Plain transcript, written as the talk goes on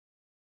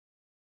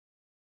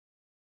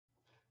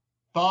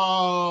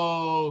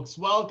Folks,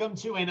 welcome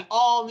to an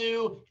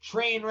all-new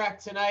train wreck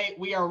tonight.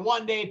 We are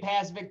one day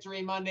past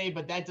Victory Monday,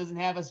 but that doesn't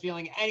have us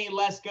feeling any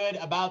less good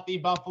about the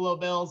Buffalo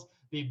Bills.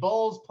 The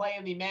Bulls play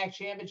in the MAC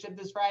Championship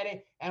this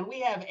Friday, and we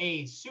have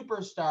a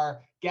superstar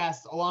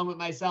guest along with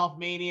myself,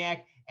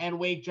 Maniac, and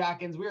Wake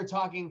Jockins. We are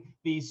talking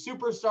the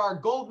superstar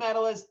gold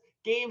medalist,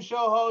 game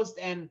show host,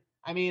 and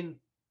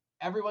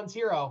everyone's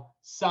hero,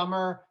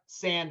 Summer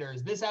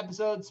Sanders. This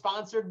episode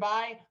sponsored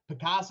by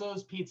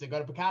Picasso's Pizza.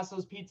 Go to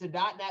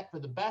picassospizza.net for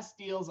the best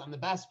deals on the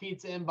best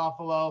pizza in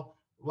Buffalo.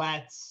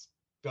 Let's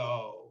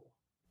go.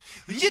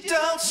 You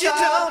don't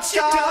stop,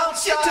 you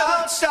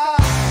don't stop.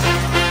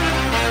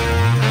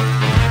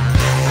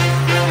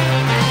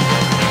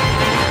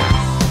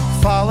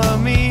 Follow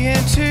me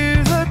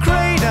into the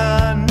great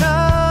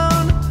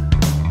unknown,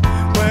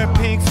 where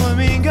pink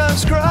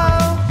flamingos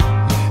grow.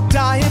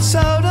 Diet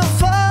soda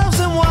flows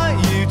and what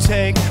you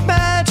take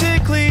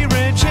magically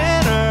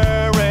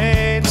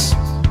regenerates.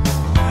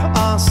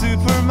 On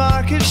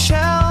supermarket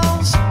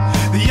shelves,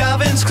 the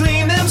ovens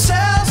clean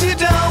themselves. You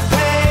don't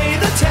pay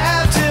the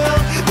tab till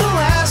the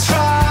last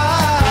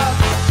drop.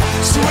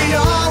 So we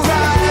all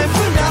ride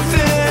for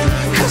nothing,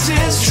 'cause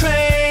this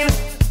train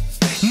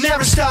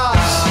never stops.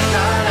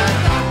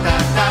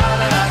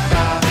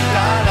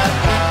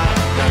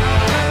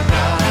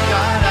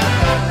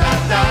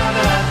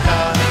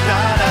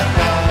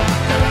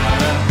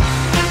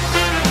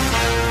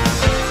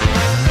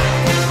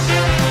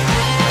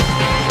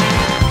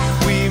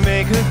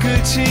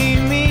 Good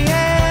team, me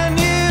and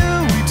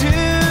you, we do.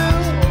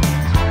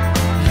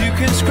 You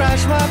can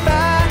scratch my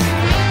back,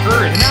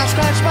 and I'll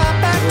scratch my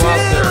back too.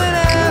 And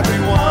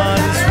everyone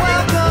is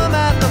welcome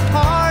at the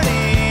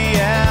party,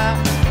 yeah.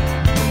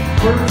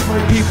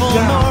 People,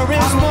 more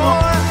is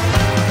more.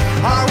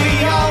 Are we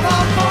all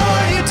on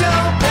board? You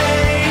don't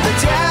pay the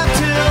tab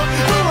till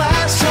the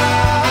last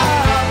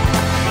drop.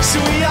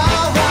 So we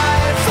all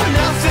ride for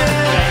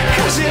nothing,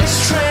 'cause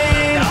this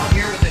train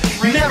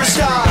never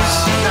stops.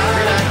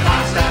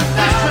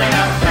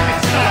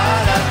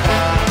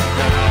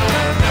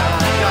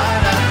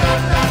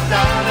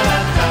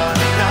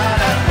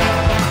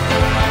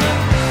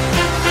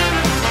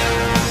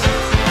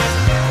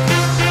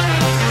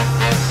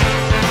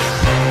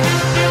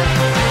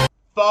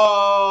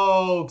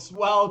 Folks,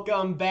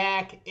 welcome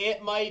back.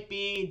 It might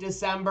be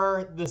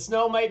December. The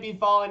snow might be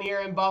falling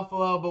here in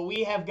Buffalo, but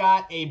we have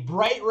got a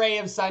bright ray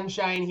of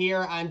sunshine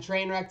here on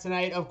Trainwreck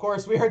tonight. Of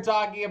course, we are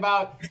talking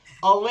about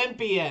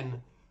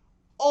Olympian,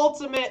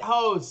 ultimate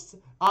host,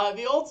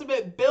 the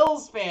ultimate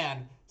Bills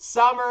fan,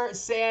 Summer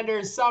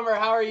Sanders. Summer,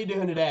 how are you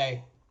doing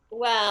today?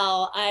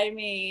 Well,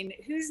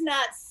 who's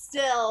not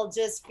still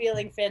just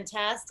feeling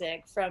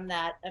fantastic from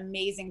that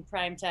amazing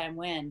primetime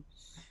win?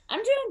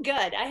 I'm doing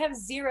good. I have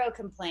zero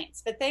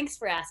complaints, but thanks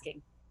for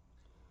asking.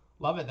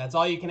 Love it. That's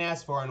all you can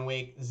ask for in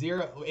Wake.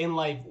 Zero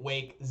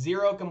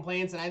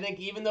complaints. And I think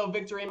even though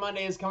Victory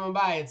Monday is coming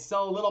by, it's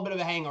still a little bit of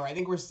a hangover. I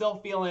think we're still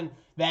feeling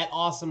that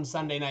awesome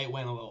Sunday night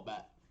win a little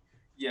bit.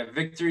 Yeah,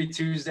 Victory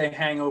Tuesday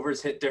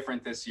hangovers hit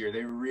different this year.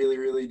 They really,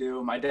 really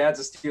do. My dad's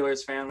a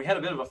Steelers fan. We had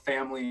a bit of a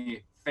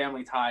family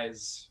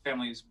ties,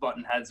 families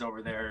button heads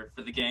over there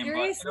for the game.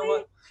 Seriously? But you know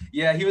what?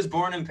 Yeah, he was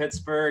born in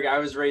Pittsburgh. I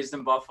was raised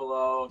in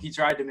Buffalo. He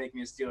tried to make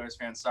me a Steelers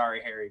fan.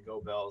 Sorry, Harry, go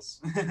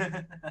Bills.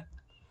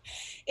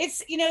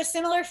 It's,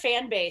 similar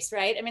fan base,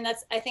 right?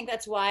 I think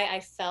that's why I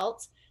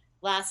felt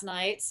last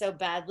night so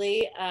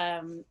badly.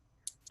 I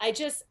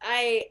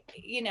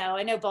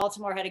know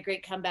Baltimore had a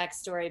great comeback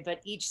story,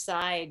 but each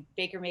side,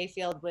 Baker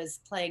Mayfield was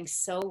playing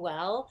so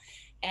well.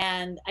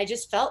 And I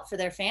just felt for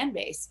their fan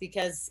base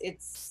because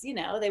it's,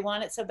 they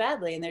want it so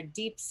badly and they're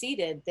deep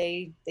seated.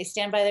 They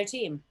stand by their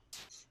team.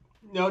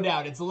 No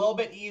doubt. It's a little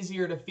bit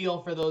easier to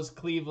feel for those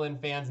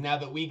Cleveland fans now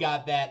that we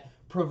got that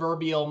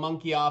proverbial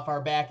monkey off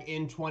our back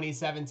in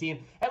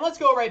 2017. And let's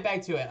go right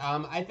back to it.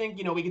 I think,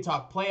 we could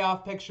talk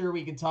playoff picture.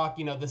 We could talk,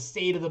 the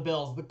state of the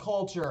Bills, the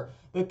culture,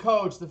 the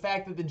coach, the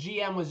fact that the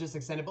GM was just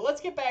extended. But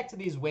let's get back to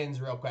these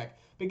wins real quick.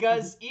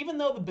 Because even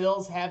though the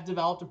Bills have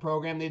developed a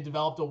program, they've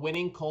developed a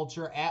winning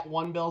culture at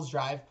One Bills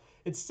Drive,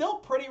 it's still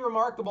pretty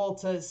remarkable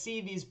to see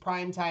these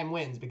primetime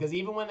wins. Because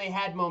even when they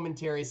had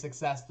momentary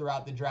success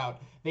throughout the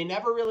drought, they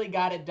never really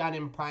got it done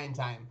in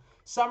primetime.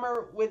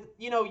 Summer, with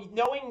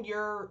knowing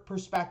your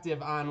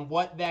perspective on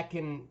what that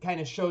can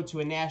kind of show to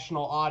a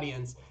national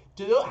audience,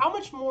 how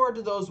much more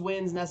do those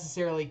wins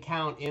necessarily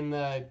count in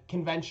the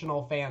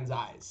conventional fans'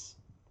 eyes?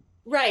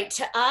 Right.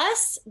 To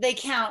us, they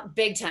count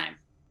big time.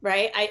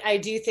 Right. I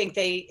do think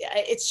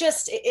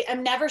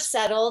I'm never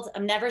settled.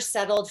 I'm never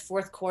settled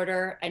fourth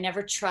quarter. I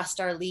never trust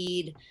our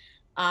lead.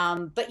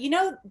 But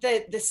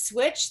the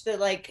switch,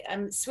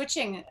 I'm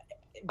switching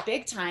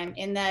big time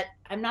in that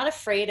I'm not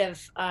afraid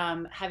of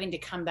having to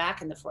come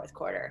back in the fourth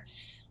quarter.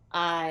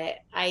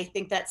 I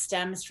think that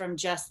stems from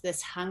just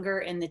this hunger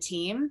in the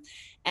team.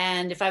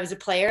 And if I was a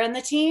player on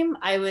the team,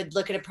 I would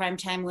look at a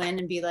primetime win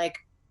and be like,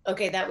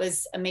 okay, that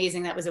was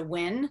amazing. That was a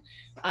win.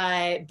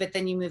 But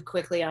then you move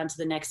quickly on to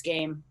the next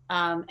game.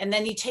 And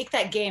then you take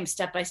that game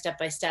step by step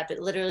by step. It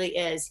literally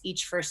is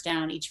each first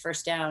down.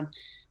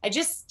 I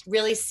just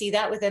really see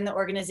that within the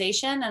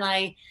organization. And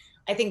I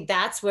think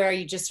that's where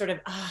you just sort of,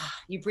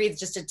 you breathe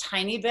just a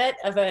tiny bit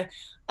of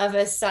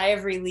a sigh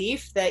of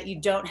relief that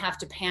you don't have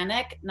to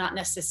panic, not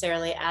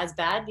necessarily as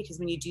bad, because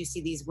when you do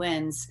see these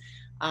wins,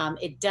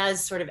 it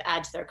does sort of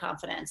add to their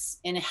confidence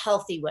in a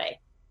healthy way.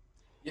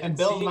 Yeah, and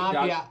Bills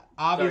Mafia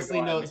obviously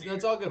knows.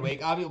 It's all good,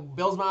 Wake.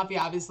 Bills Mafia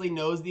obviously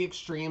knows the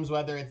extremes,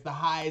 whether it's the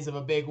highs of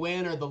a big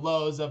win or the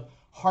lows of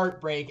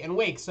heartbreak. And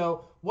Wake,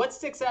 so what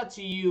sticks out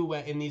to you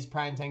in these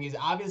primetime games?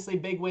 Obviously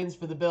big wins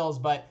for the Bills,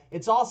 but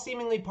it's all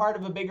seemingly part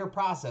of a bigger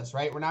process,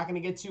 right? We're not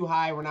going to get too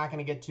high. We're not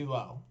going to get too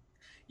low.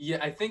 Yeah,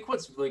 I think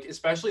what's like,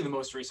 especially the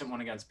most recent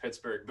one against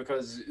Pittsburgh,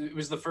 because it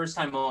was the first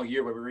time all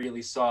year where we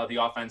really saw the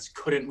offense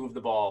couldn't move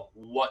the ball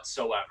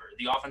whatsoever.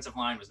 The offensive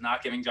line was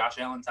not giving Josh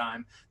Allen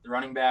time. The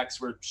running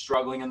backs were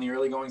struggling in the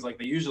early goings like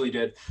they usually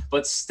did.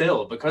 But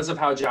still, because of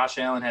how Josh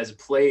Allen has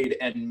played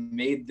and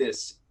made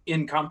this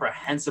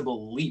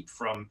incomprehensible leap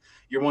from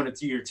year 1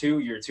 to year 2,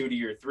 year 2 to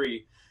year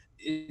 3,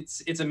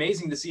 it's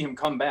amazing to see him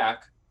come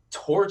back,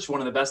 torch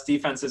one of the best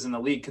defenses in the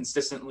league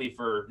consistently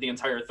for the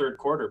entire third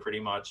quarter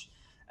pretty much.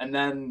 And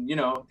then, you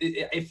know,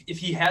 if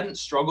he hadn't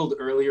struggled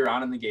earlier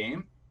on in the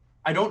game,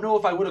 I don't know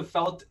if I would have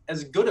felt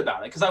as good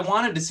about it, because I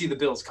wanted to see the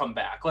Bills come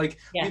back. Like,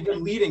 we've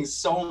been leading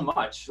so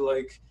much.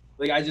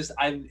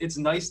 It's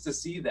nice to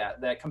see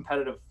that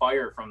competitive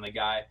fire from the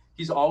guy.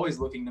 He's always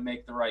looking to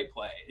make the right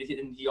play,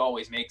 and he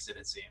always makes it,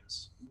 it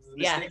seems. The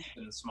mistakes have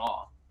been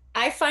small.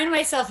 I find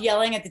myself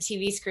yelling at the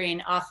TV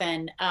screen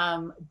often,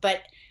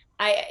 but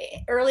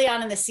early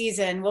on in the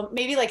season, well,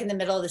 maybe like in the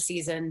middle of the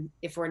season,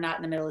 if we're not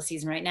in the middle of the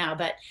season right now,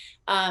 but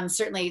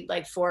certainly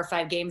like 4 or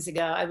 5 games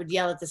ago, I would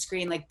yell at the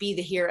screen, like, be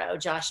the hero,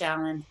 Josh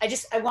Allen.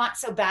 I want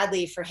so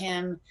badly for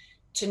him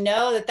to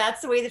know that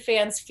that's the way the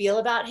fans feel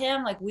about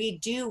him. Like, we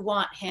do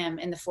want him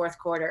in the fourth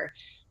quarter.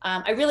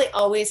 I really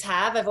always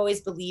have. I've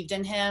always believed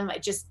in him.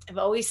 I've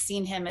always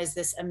seen him as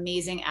this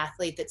amazing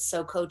athlete that's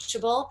so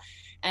coachable.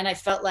 And I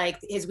felt like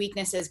his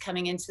weaknesses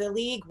coming into the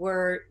league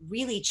were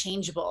really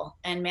changeable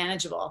and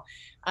manageable.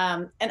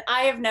 And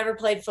I have never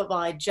played football.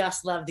 I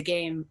just love the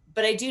game.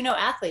 But I do know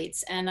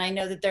athletes, and I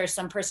know that there are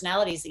some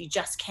personalities that you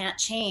just can't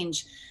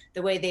change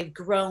the way they've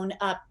grown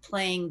up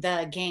playing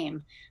the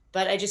game.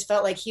 But I just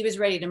felt like he was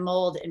ready to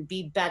mold and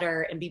be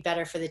better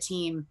for the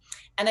team.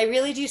 And I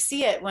really do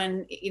see it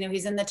when,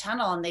 he's in the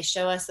tunnel and they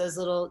show us those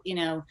little,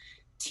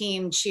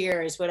 team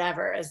cheers,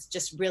 whatever, as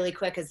just really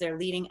quick as they're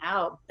leading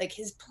out. Like,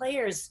 his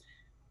players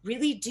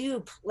really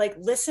do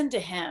listen to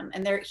him,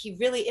 and he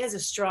really is a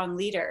strong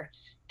leader,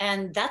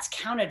 and that's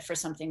counted for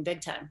something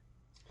big time.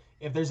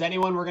 If there's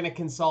anyone we're going to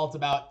consult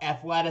about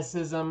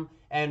athleticism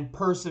and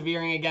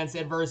persevering against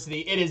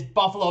adversity, it is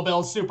Buffalo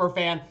Bills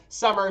superfan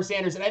Summer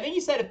Sanders. And I think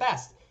you said it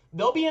best.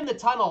 They'll be in the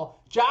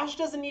tunnel. Josh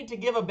doesn't need to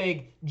give a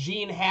big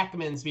Gene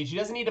Hackman speech. He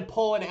doesn't need to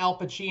pull an Al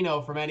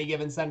Pacino from any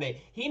given Sunday.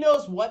 He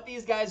knows what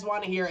these guys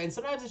want to hear, and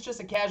sometimes it's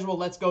just a casual,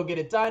 let's go get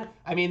it done.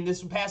 I mean,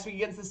 this past week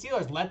against the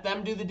Steelers, let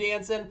them do the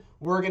dancing.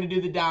 We're going to do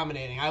the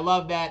dominating. I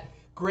love that.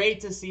 Great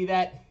to see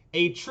that.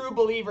 A true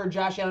believer,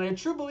 Josh Allen, a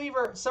true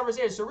believer, Summer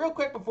Sanders. So real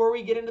quick, before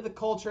we get into the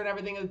culture and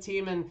everything of the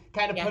team and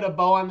kind of put a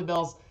bow on the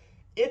Bills,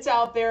 it's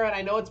out there, and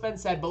I know it's been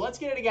said, but let's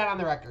get it again on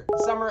the record.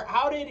 Summer,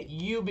 how did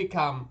you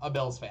become a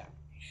Bills fan?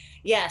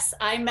 Yes,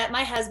 I met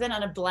my husband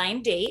on a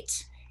blind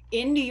date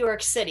in New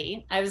York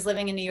City. I was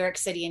living in New York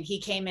City, and he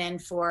came in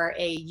for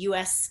a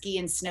U.S. ski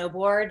and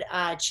snowboard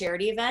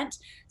charity event.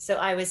 So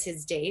I was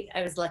his date.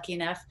 I was lucky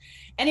enough.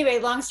 Anyway,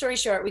 long story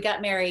short, we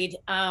got married.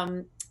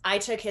 I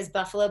took his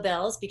Buffalo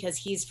Bills because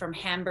he's from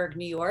Hamburg,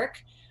 New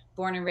York,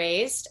 born and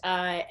raised.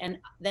 And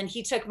then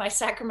he took my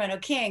Sacramento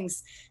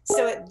Kings.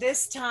 So at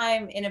this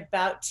time in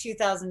about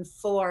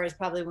 2004 is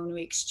probably when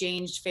we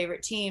exchanged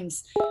favorite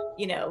teams.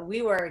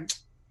 We were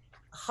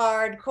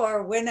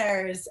hardcore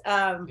winners.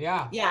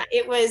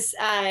 It was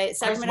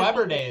Chris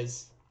Webber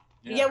days.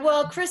 Yeah,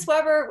 well, Chris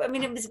Webber, I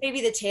mean, it was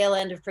maybe the tail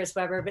end of Chris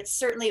Webber, but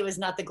certainly it was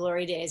not the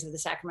glory days of the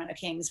Sacramento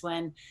Kings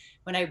when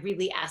I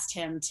really asked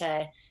him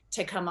to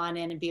come on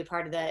in and be a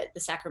part of the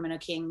Sacramento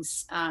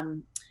Kings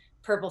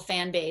purple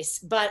fan base.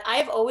 But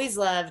I've always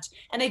loved,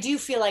 and I do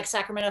feel like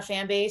Sacramento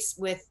fan base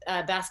with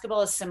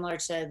basketball is similar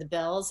to the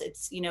Bills.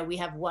 It's, we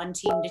have one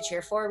team to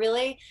cheer for,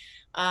 really.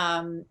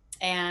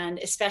 And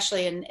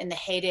especially in the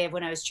heyday of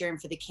when I was cheering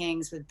for the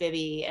Kings with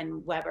Bibby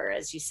and Weber,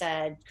 as you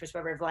said, Chris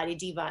Webber, Vlade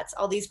Divac,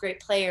 all these great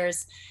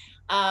players,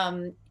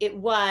 it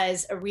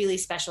was a really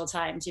special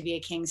time to be a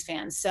Kings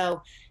fan.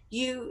 So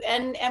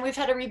and we've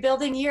had a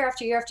rebuilding year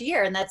after year after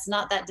year, and that's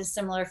not that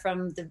dissimilar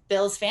from the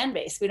Bills fan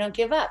base. We don't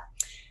give up.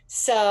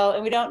 So,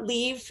 and we don't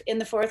leave in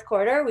the fourth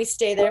quarter. We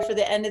stay there for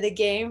the end of the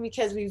game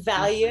because we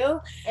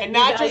value. And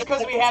not just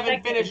because we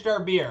haven't finished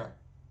our beer.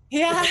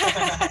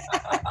 Yeah.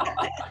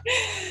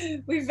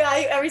 We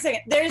value every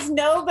second. There's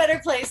no better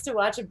place to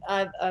watch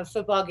a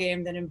football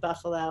game than in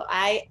Buffalo.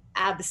 I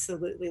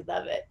absolutely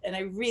love it. And I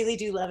really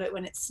do love it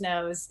when it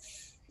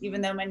snows, even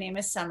though my name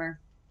is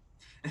Summer.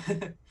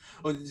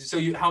 Well, so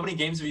how many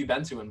games have you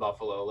been to in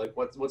Buffalo? Like,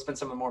 what's been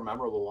some of the more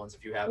memorable ones,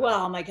 if you have?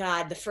 Well, my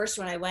God, the first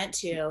one I went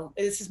to,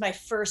 this is my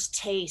first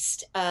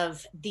taste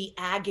of the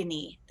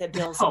agony that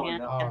Bills fans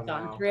no. have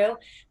gone through,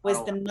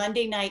 was the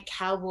Monday night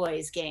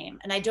Cowboys game.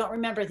 And I don't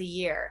remember the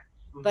year,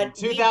 but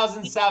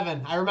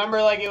 2007. I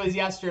remember like it was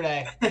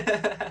yesterday.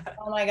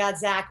 Oh my God,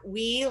 Zach,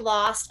 we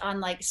lost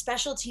on like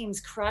special teams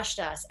crushed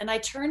us. And I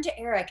turned to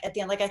Eric at the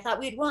end, like I thought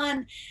we'd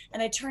won.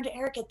 And I turned to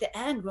Eric at the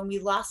end when we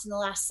lost in the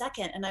last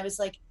second. And I was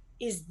like,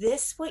 is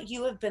this what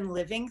you have been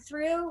living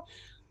through?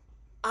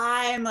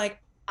 I'm like,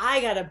 I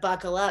got to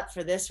buckle up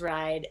for this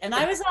ride. And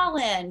I was all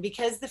in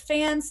because the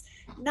fans,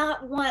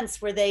 not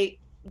once were they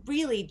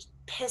really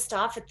pissed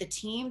off at the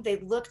team. They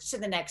looked to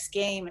the next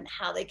game and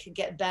how they could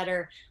get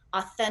better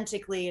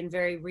authentically and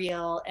very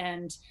real.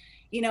 And,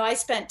 you know, I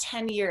spent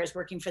 10 years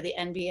working for the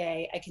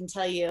NBA. I can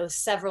tell you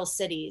several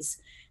cities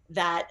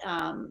that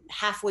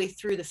halfway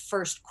through the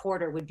first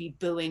quarter would be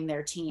booing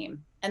their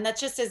team. And that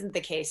just isn't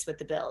the case with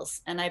the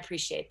Bills. And I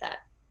appreciate that.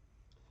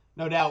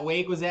 No doubt.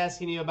 Wake was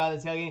asking you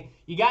about the tailgating.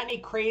 You got any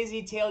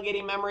crazy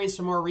tailgating memories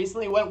from more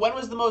recently? When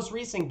was the most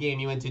recent game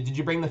you went to? Did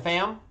you bring the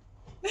fam?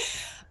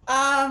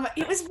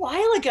 It was a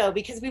while ago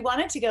because we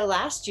wanted to go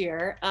last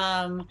year.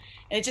 And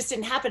it just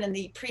didn't happen. And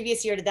the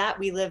previous year to that,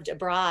 we lived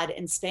abroad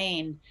in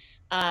Spain.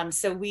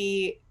 So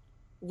we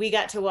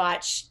got to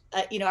watch,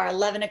 our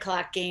 11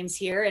 o'clock games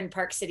here in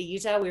Park City,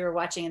 Utah. We were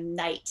watching at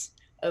night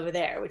over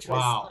there, which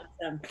was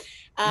awesome.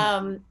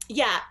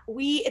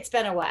 It's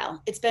been a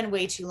while. It's been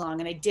way too long.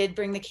 And I did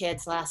bring the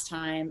kids last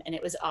time and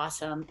it was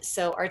awesome.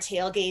 So our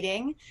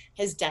tailgating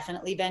has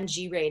definitely been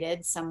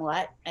G-rated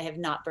somewhat. I have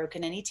not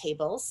broken any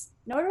tables,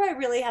 nor do I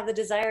really have the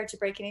desire to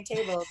break any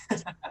tables.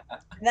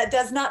 That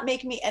does not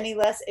make me any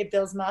less a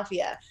Bills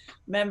Mafia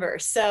member.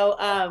 So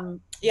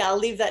I'll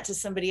leave that to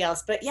somebody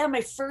else. But yeah, my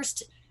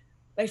first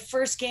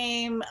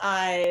game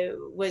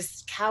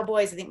was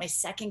Cowboys. I think my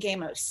second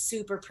game I was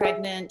super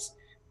pregnant.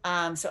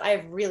 So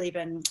I've really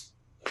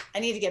I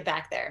need to get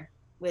back there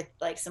with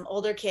like some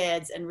older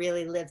kids and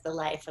really live the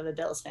life of a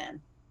Bills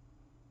fan.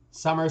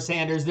 Summer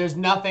Sanders, there's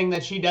nothing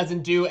that she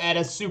doesn't do at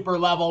a super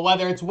level,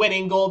 whether it's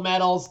winning gold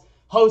medals,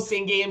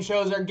 hosting game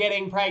shows, or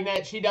getting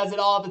pregnant. She does it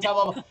all at the top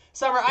level.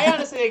 Summer, I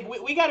honestly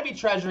think we got to be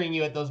treasuring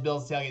you at those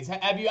Bills tailgates.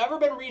 Have you ever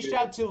been reached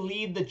out to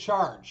lead the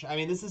charge? I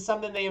mean, this is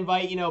something they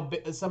invite,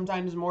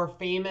 sometimes more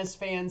famous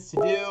fans to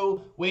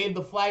do, wave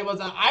the flag above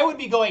the tunnel. I would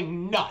be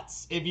going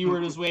nuts if you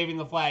were just waving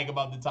the flag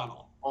above the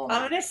tunnel.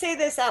 I'm going to say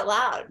this out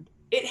loud.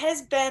 It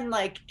has been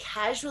like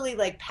casually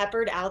like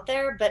peppered out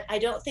there, but I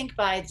don't think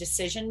by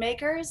decision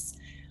makers.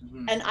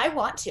 Mm-hmm. And I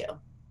want to.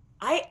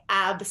 I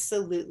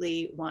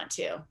absolutely want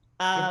to.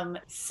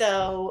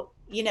 So,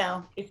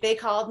 if they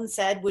called and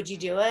said, would you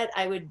do it?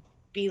 I would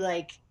be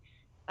like,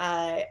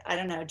 I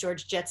don't know,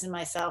 George Jetson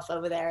myself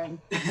over there and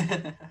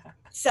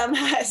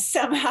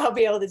somehow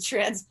be able to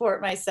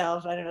transport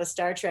myself, I don't know,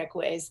 Star Trek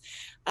ways.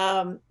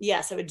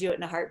 Yes, I would do it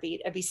in a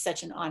heartbeat. It'd be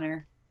such an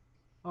honor.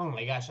 Oh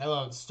my gosh, I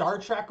love Star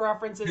Trek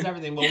references,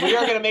 everything. Well, we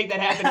are going to make that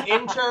happen.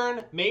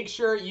 Intern, make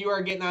sure you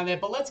are getting on that.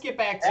 But let's get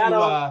back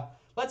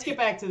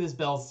to this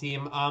Bills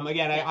team.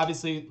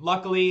 Again,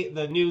 luckily,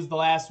 the news the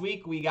last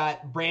week, we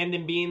got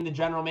Brandon Beane, the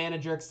general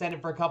manager,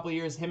 extended for a couple of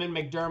years. Him and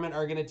McDermott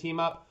are going to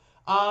team up.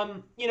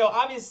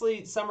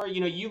 Obviously, Summer,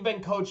 you've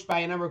been coached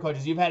by a number of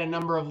coaches. You've had a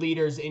number of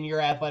leaders in your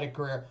athletic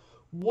career.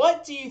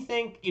 What do you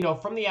think,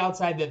 from the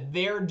outside that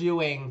they're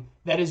doing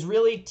that is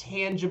really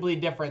tangibly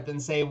different than,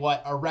 say,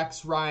 what a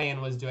Rex Ryan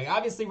was doing?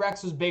 Obviously,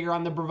 Rex was bigger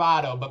on the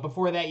bravado, but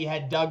before that, you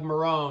had Doug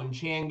Marrone,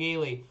 Chan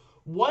Gailey.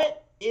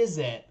 What is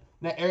it?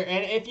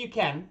 And if you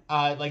can,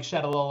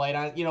 shed a little light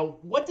on it,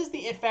 what does the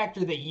it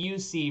factor that you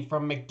see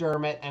from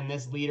McDermott and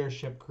this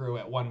leadership crew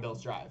at One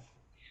Bills Drive?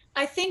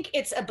 I think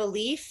it's a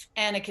belief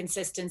and a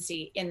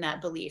consistency in that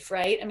belief,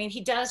 right? I mean,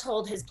 he does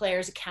hold his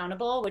players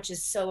accountable, which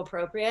is so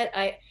appropriate.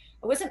 I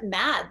wasn't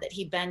mad that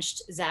he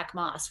benched Zach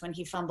Moss when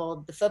he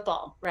fumbled the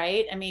football,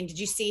 right? I mean, did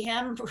you see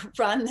him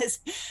run this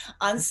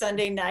on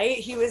Sunday night?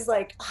 He was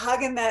like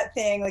hugging that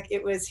thing like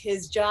it was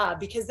his job,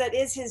 because that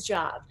is his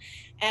job.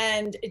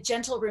 And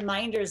gentle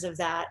reminders of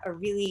that are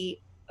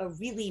really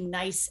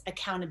nice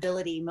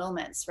accountability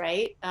moments,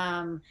 right?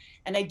 And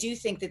I do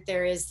think that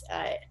there is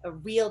a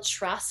real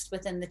trust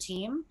within the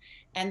team,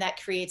 and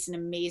that creates an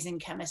amazing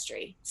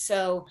chemistry.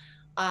 So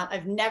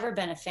I've never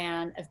been a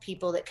fan of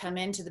people that come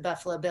into the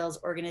Buffalo Bills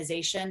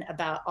organization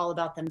all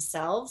about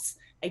themselves.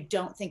 I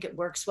don't think it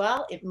works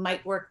well. It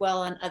might work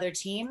well on other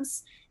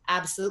teams,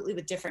 absolutely,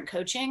 with different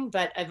coaching,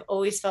 but I've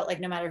always felt like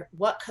no matter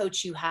what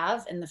coach you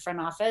have in the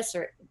front office,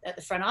 or at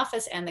the front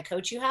office and the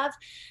coach you have,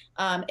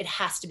 it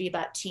has to be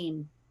about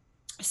team.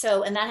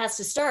 So, and that has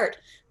to start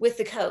with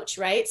the coach,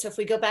 right? So if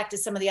we go back to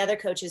some of the other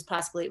coaches,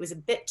 possibly it was a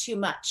bit too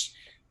much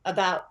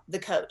about the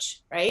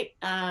coach, right?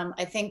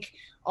 I think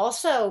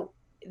also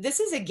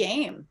this is a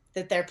game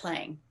that they're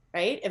playing,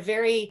 right? A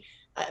very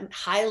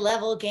high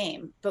level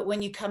game. But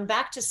when you come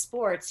back to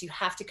sports, you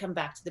have to come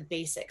back to the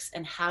basics.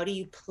 And how do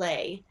you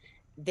play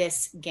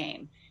this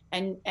game?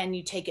 And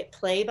you take it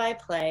play by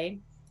play.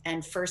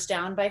 and first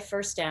down by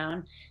first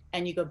down,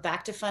 and you go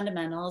back to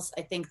fundamentals.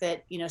 I think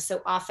that,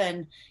 so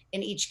often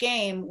in each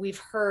game, we've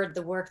heard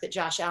the work that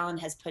Josh Allen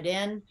has put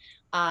in,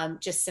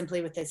 just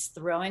simply with his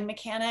throwing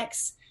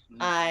mechanics.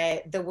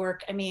 The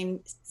work,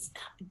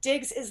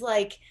 Diggs is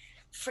like,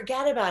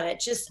 forget about it.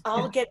 Just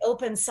I'll get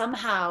open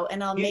somehow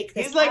and I'll make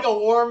this. He's like a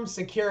warm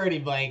security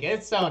blanket.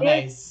 It's so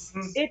nice.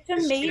 It's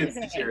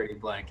amazing. Security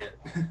blanket.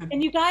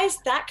 And you guys,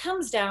 that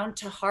comes down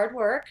to hard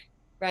work,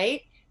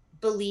 right?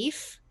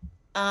 Belief.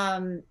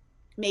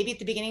 Maybe at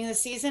the beginning of the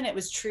season, it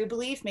was true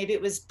belief. Maybe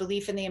it was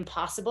belief in the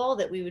impossible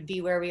that we would be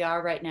where we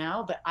are right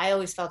now. But I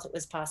always felt it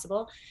was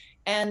possible.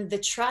 And the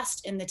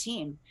trust in the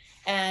team.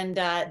 And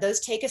those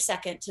take a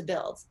second to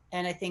build.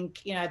 And I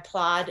think, I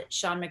applaud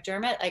Sean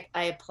McDermott.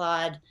 I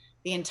applaud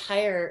the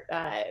entire,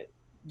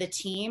 the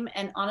team,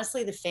 and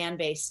honestly, the fan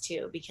base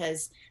too,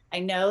 because I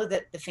know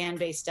that the fan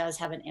base does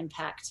have an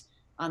impact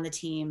on the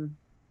team.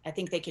 I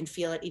think they can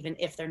feel it even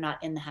if they're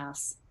not in the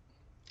house.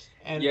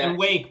 And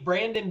Wake,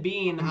 Brandon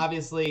Beane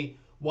obviously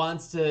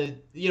wants to,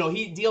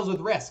 he deals with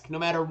risk no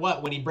matter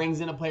what when he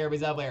brings in a player,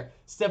 he's a player.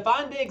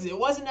 Stephon Diggs, it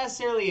wasn't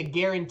necessarily a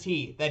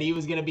guarantee that he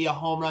was going to be a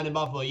home run in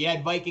Buffalo. You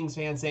had Vikings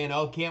fans saying,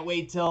 oh, can't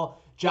wait till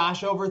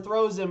Josh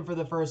overthrows him for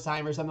the first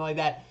time or something like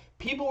that.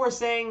 People were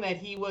saying that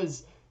he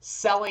was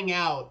selling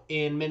out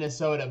in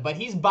Minnesota, but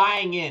he's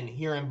buying in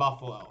here in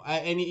Buffalo.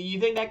 And you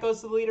think that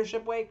goes to the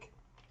leadership, Wake?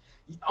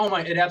 Oh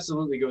it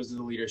absolutely goes to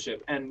the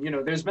leadership. And,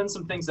 there's been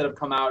some things that have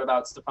come out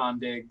about Stephon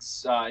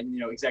Diggs,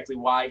 and, exactly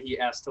why he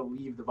asked to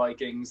leave the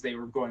Vikings. They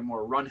were going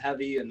more run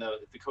heavy, and the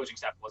coaching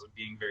staff wasn't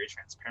being very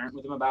transparent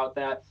with him about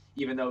that,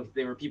 even though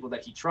they were people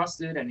that he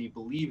trusted and he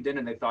believed in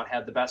and they thought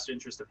had the best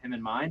interest of him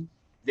in mind.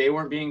 They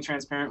weren't being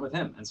transparent with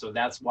him. And so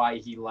that's why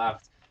he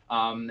left.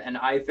 And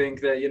I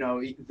think that,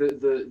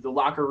 the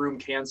locker room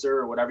cancer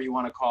or whatever you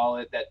want to call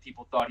it that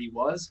people thought he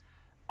was,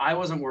 I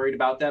wasn't worried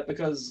about that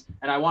because,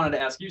 and I wanted to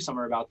ask you,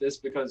 Summer, about this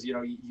because,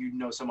 you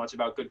know so much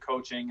about good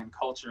coaching and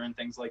culture and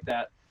things like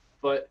that.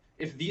 But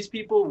if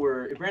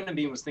Brandon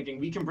Beane was thinking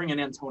we can bring in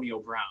Antonio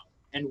Brown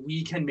and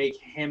we can make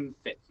him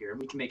fit here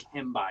and we can make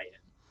him buy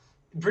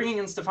in, bringing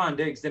in Stephon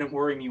Diggs didn't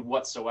worry me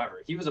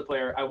whatsoever. He was a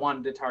player I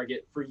wanted to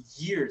target for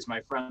years. My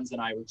friends and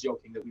I were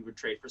joking that we would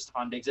trade for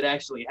Stephon Diggs. It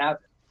actually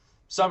happened.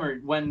 Summer,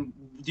 when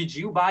did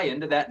you buy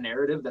into that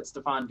narrative that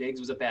Stephon Diggs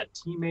was a bad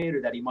teammate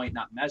or that he might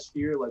not mesh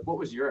here? Like, what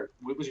was your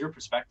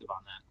perspective on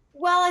that?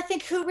 Well, I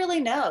think who really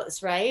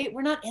knows, right?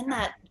 We're not in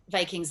that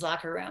Vikings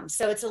locker room.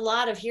 So it's a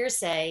lot of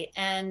hearsay,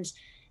 and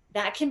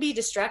that can be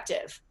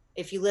destructive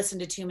if you listen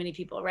to too many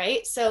people,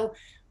 right? So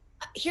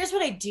here's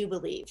what I do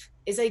believe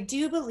is I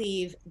do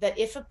believe that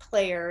if a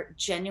player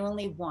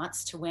genuinely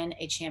wants to win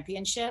a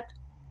championship,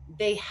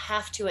 they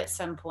have to at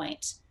some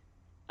point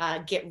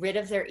get rid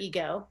of their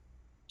ego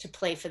to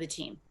play for the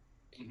team.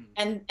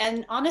 Mm-hmm.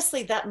 And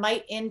honestly, that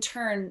might in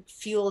turn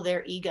fuel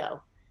their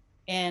ego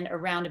in a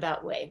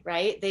roundabout way,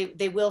 right?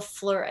 They will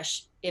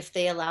flourish if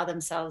they allow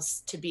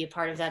themselves to be a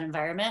part of that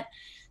environment.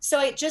 So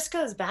it just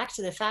goes back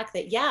to the fact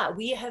that,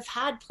 we have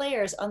had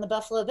players on the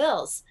Buffalo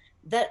Bills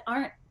that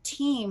aren't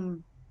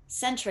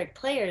team-centric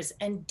players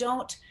and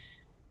don't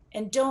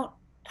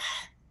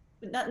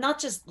not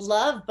just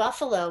love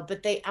Buffalo,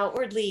 but they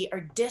outwardly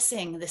are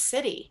dissing the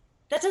city.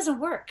 That doesn't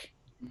work.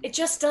 It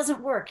just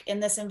doesn't work in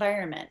this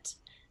environment.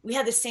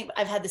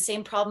 I've had the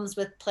same problems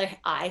with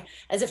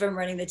as if I'm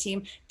running the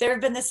team. There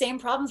have been the same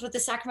problems with the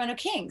Sacramento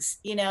Kings,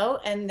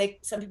 and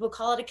some people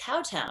call it a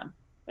cow town,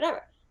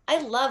 whatever.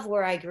 I love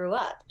where I grew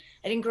up.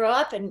 I didn't grow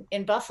up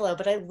in Buffalo,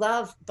 but I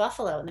love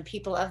Buffalo and the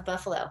people of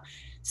Buffalo.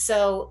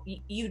 So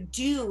you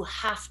do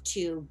have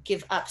to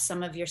give up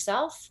some of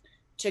yourself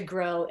to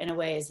grow in a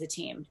way as the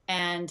team.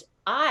 And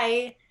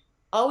I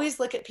always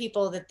look at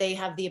people that they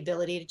have the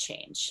ability to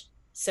change.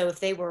 So if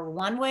they were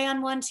one way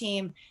on one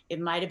team,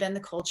 it might have been the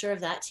culture of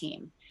that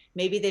team.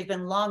 Maybe they've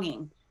been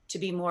longing to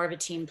be more of a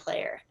team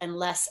player and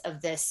less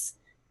of this,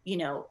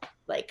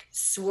 like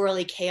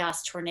swirly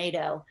chaos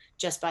tornado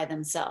just by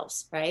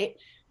themselves, right?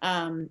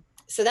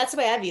 So that's the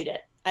way I viewed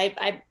it.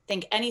 I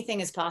think anything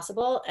is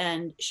possible,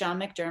 and Sean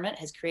McDermott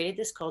has created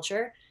this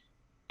culture,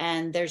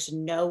 and there's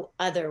no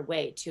other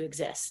way to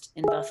exist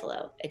in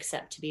Buffalo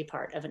except to be a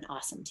part of an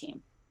awesome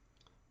team.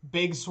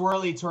 Big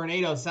swirly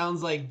tornado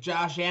sounds like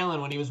Josh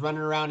Allen when he was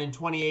running around in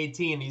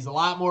 2018. He's a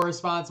lot more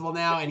responsible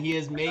now, and he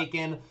is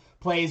making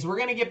plays. We're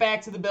going to get back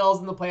to the Bills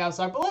and the playoffs,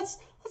 but let's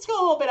go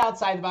a little bit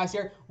outside the box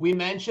here. We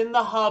mentioned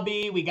the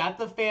hubby. We got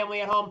the family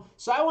at home.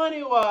 So I want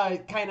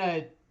to kind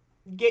of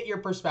get your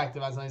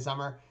perspective on something,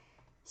 Summer.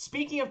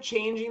 Speaking of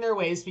changing their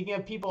ways, speaking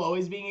of people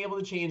always being able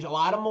to change, a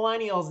lot of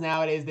millennials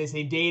nowadays, they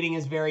say dating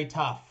is very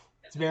tough.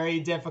 It's very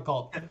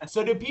difficult.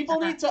 So do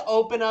people need to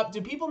open up?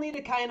 Do people need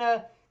to kind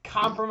of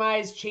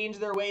compromise, change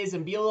their ways,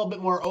 and be a little bit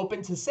more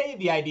open to, say,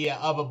 the idea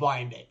of a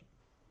blind date?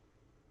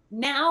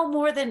 Now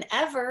more than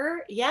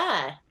ever,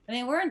 yeah. I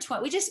mean, we're in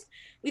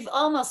we've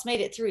almost made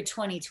it through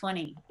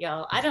 2020,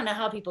 y'all. I don't know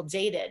how people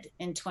dated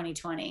in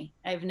 2020.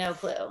 I have no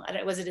clue.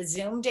 Was it a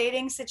Zoom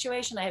dating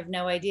situation? I have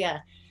no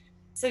idea.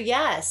 So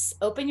yes,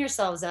 open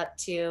yourselves up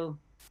to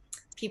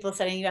people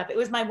setting you up. It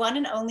was my one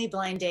and only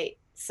blind date.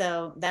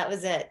 So that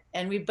was it.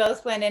 And we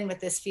both went in with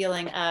this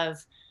feeling of,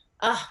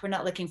 oh, we're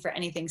not looking for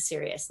anything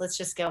serious. Let's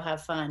just go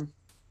have fun.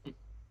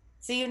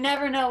 So you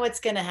never know what's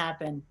going to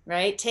happen,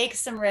 right? Take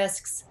some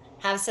risks,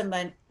 have some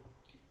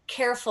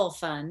careful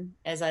fun,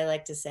 as I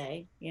like to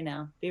say,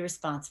 be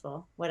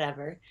responsible,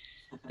 whatever.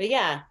 But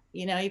yeah,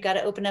 you've got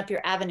to open up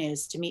your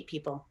avenues to meet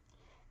people.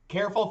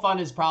 Careful Fun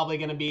is probably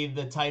going to be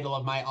the title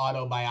of my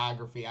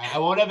autobiography. I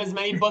won't have as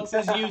many books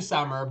as you,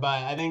 Summer,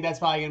 but I think that's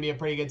probably going to be a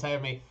pretty good title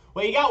for me.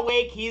 Well, you got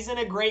Wake. He's in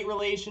a great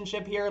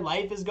relationship here.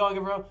 Life is going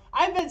over.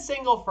 I've been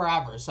single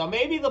forever, so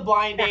maybe the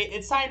blind date.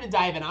 It's time to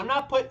dive in. I'm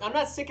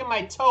not sticking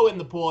my toe in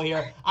the pool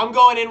here. I'm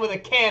going in with a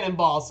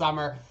cannonball,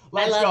 Summer.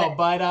 Let's go.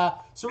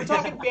 But so we're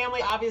talking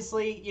family.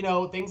 Obviously,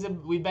 things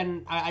we've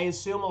been. I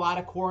assume a lot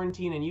of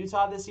quarantine in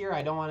Utah this year.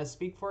 I don't want to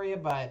speak for you,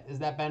 but has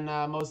that been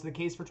most of the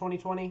case for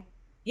 2020?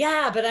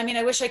 Yeah, but I mean,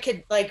 I wish I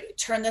could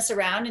turn this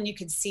around and you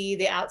could see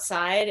the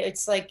outside.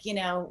 It's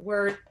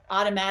we're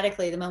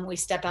automatically, the moment we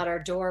step out our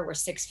door, we're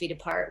 6 feet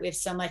apart. We have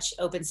so much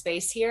open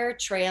space here,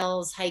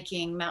 trails,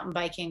 hiking, mountain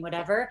biking,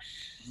 whatever.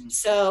 Mm-hmm.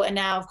 So, and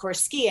now of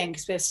course skiing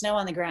because we have snow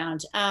on the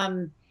ground.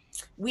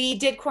 We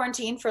did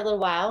quarantine for a little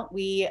while.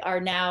 We are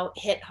now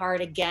hit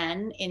hard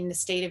again in the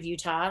state of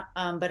Utah.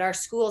 But our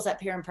schools up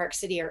here in Park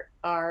City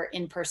are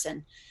in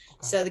person.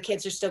 So the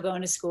kids are still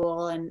going to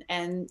school and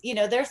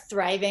they're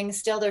thriving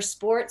still. Their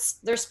sports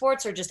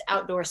are just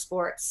outdoor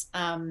sports,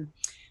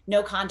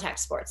 no contact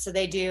sports.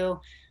 So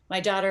my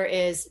daughter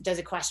does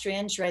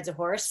equestrian, she rides a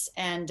horse,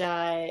 and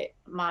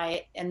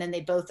then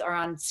they both are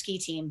on ski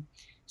team.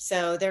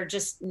 So they're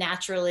just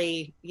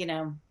naturally,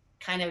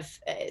 kind of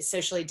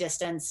socially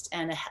distanced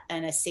and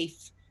a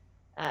safe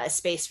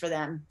space for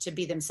them to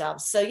be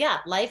themselves. So yeah,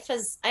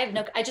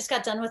 I just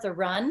got done with a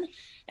run.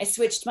 I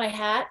switched my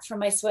hat from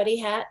my sweaty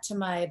hat to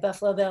my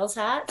Buffalo Bills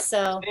hat.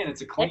 So man,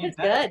 it's a clean hat.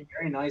 Good.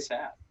 Very nice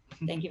hat.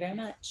 Thank you very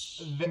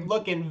much.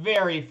 Looking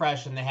very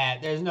fresh in the hat.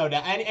 There's no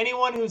doubt. And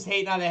anyone who's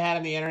hating on the hat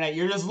on the internet,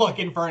 you're just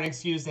looking for an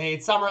excuse to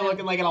hate. Some are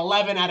looking like an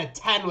 11 out of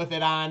 10 with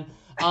it on.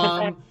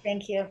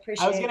 Thank you.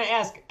 Appreciate it. I was going to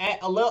ask,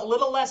 a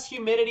little less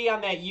humidity on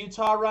that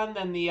Utah run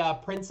than the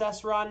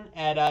Princess run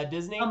at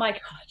Disney? Oh, my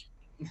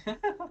God.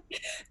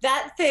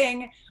 That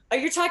thing,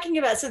 you're talking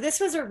about, so this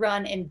was a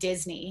run in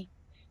Disney.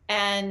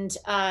 And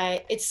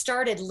it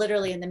started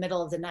literally in the middle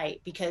of the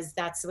night because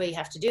that's the way you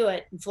have to do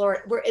it in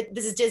Florida.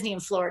 This is Disney in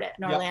Florida,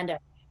 in Orlando.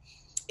 Yep.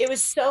 It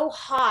was so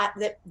hot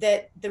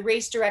that the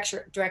race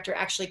director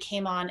actually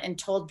came on and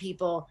told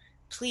people,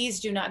 please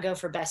do not go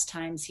for best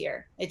times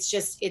here.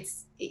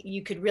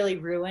 You could really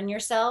ruin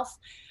yourself.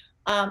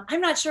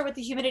 I'm not sure what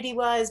the humidity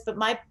was, but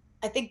I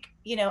think,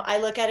 I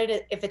look at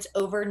it, if it's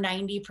over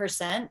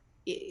 90%,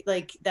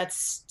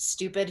 that's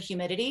stupid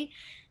humidity.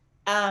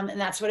 And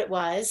that's what it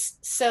was.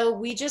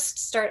 So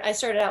I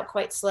started out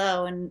quite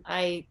slow and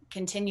I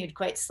continued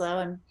quite slow.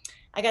 And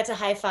I got to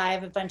high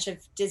five a bunch of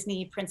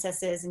Disney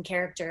princesses and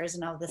characters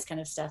and all this kind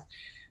of stuff.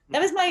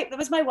 That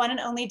was my one and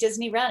only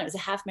Disney run. It was a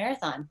half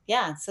marathon.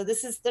 Yeah. So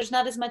there's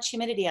not as much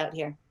humidity out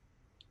here.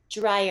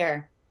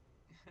 Drier.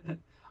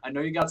 I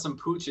know you got some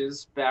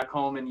pooches back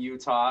home in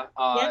Utah.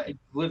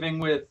 Living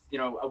with,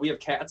 we have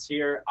cats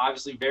here,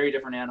 obviously very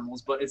different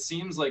animals, but it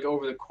seems like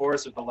over the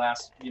course of the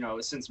last,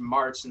 since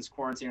March, since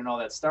quarantine and all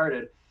that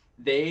started,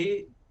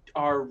 they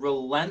are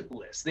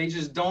relentless. They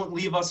just don't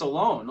leave us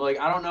alone.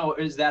 I don't know,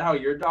 is that how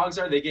your dogs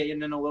are? They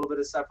getting in a little bit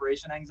of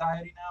separation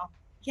anxiety now?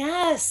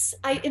 Yes.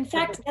 In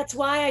fact, that's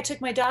why I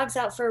took my dogs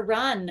out for a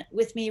run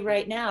with me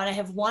right now. And I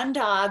have one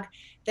dog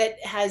that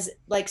has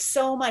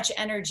so much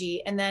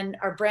energy. And then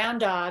our brown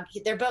dog,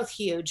 they're both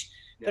huge,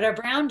 but our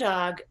brown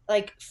dog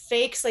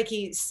fakes like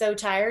he's so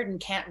tired and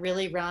can't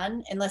really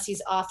run unless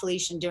he's off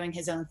leash and doing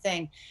his own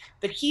thing.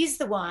 But he's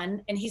the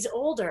one, and he's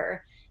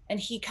older, and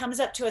he comes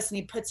up to us and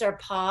he puts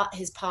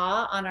his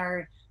paw on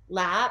our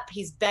lap.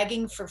 He's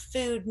begging for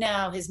food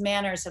now. His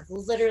manners have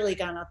literally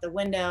gone out the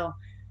window.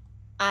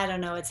 I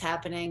don't know what's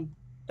happening,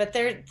 but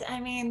they've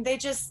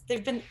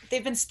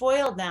been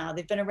spoiled now.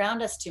 They've been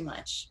around us too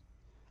much.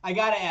 I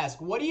gotta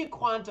ask, what do you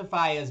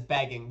quantify as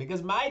begging?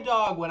 Because my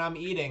dog, when I'm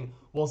eating,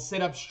 will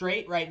sit up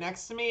straight right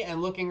next to me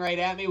and looking right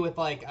at me with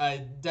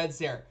a dead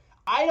stare.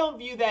 I don't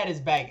view that as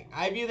begging.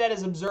 I view that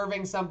as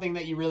observing something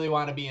that you really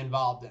want to be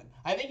involved in.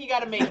 I think you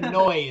gotta make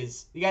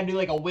noise. You gotta do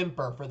a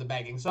whimper for the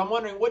begging. So I'm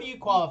wondering, what do you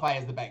qualify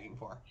as the begging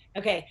for?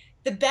 Okay,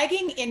 the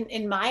begging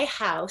in my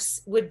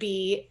house would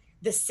be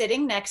the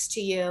sitting next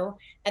to you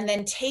and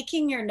then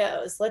taking your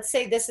nose. Let's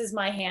say this is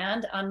my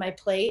hand on my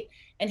plate,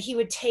 and he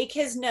would take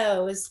his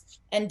nose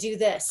and do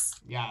this.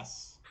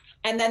 Yes.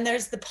 And then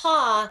there's the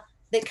paw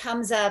that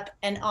comes up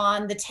and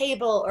on the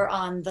table or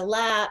on the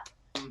lap.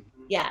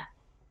 Mm-hmm. Yeah.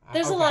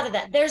 There's a lot of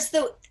that.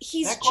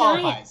 He's that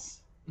giant. Qualifies.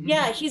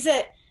 Yeah,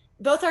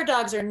 both our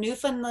dogs are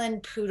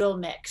Newfoundland Poodle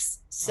mix.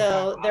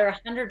 So they're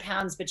 100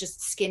 pounds, but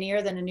just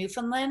skinnier than a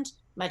Newfoundland,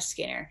 much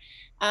skinnier.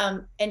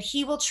 And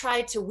he will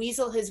try to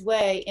weasel his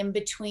way in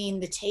between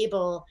the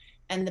table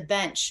and the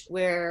bench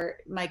where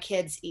my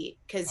kids eat.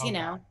 Because,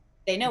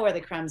 they know where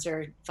the crumbs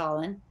are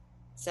falling.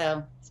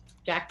 So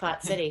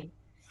jackpot city.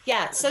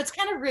 Yeah, so it's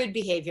kind of rude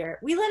behavior.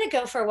 We let it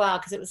go for a while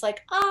because it was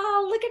like,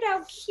 oh, look at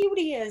how cute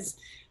he is.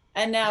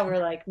 And now we're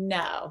like,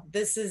 no,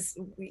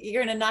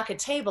 you're going to knock a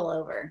table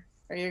over,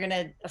 or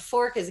a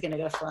fork is going to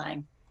go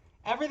flying.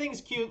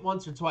 Everything's cute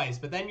once or twice,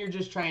 but then you're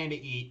just trying to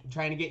eat,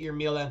 trying to get your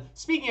meal in.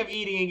 Speaking of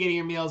eating and getting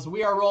your meals,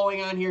 we are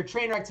rolling on here.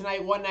 Trainwreck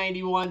Tonight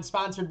 191,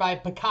 sponsored by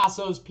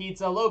Picasso's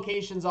Pizza.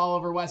 Locations all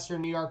over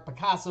Western New York,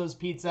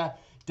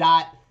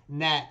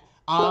 picassospizza.net.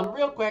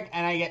 Real quick,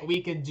 and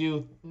we could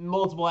do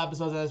multiple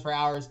episodes of this for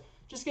hours.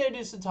 Just gonna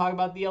do some talk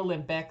about the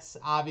Olympics,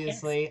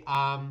 obviously.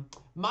 Yes.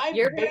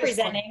 You're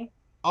representing.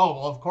 Oh,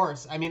 well, of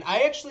course. I mean,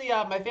 I actually,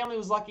 my family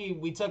was lucky.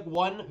 We took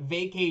one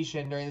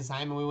vacation during this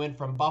time, and we went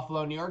from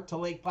Buffalo, New York to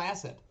Lake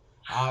Placid.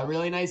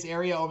 Really nice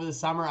area over the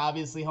summer,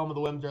 obviously home of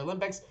the Winter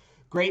Olympics.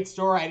 Great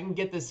store. I didn't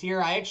get this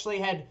here. I actually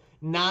had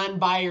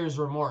non-buyer's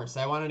remorse.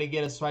 I wanted to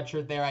get a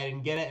sweatshirt there. I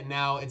didn't get it, and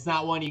now it's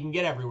not one you can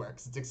get everywhere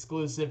because it's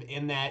exclusive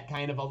in that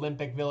kind of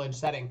Olympic Village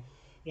setting.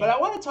 Yeah. But I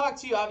want to talk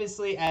to you,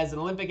 obviously, as an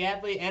Olympic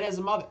athlete and as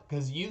a mother,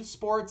 because youth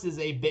sports is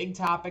a big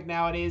topic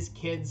nowadays.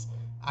 Kids,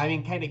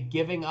 kind of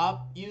giving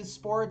up youth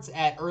sports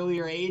at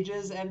earlier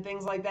ages and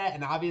things like that.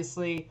 And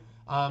obviously,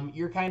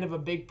 you're kind of a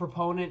big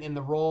proponent in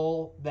the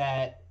role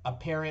that a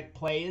parent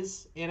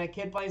plays in a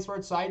kid playing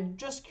sports. So I'm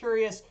just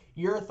curious,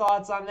 your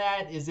thoughts on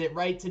that. Is it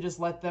right to just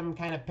let them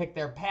kind of pick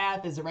their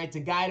path? Is it right to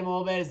guide them a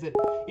little bit? Is it,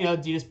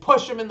 do you just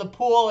push them in the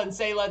pool and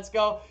say, let's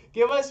go?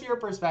 Give us your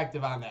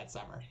perspective on that,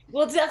 Summer.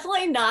 Well,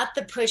 definitely not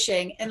the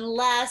pushing,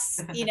 unless,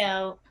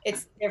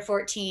 they're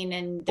 14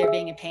 and they're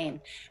being a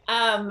pain.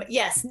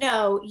 Yes,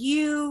 no,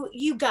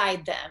 you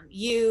guide them.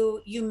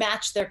 You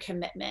match their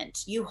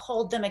commitment. You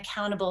hold them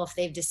accountable if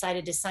they've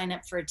decided to sign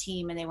up for a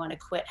team and they want to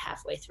quit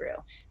halfway through.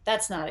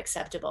 That's not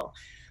acceptable.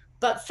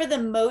 But for the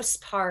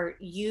most part,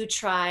 you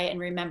try and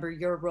remember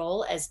your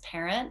role as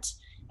parent,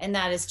 and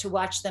that is to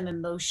watch them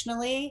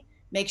emotionally,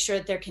 make sure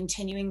that they're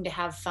continuing to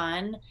have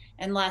fun,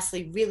 and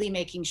lastly, really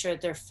making sure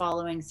that they're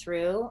following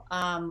through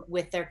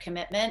with their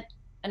commitment.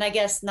 And I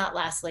guess not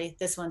lastly,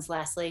 this one's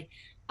lastly,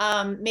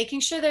 making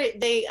sure that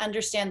they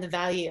understand the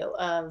value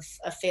of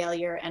a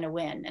failure and a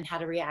win and how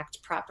to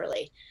react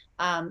properly.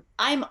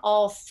 I'm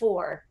all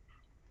for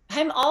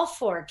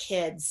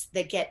kids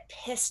that get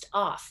pissed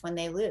off when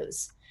they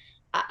lose.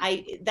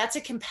 That's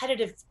a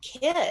competitive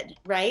kid,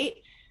 right?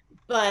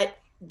 But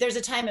there's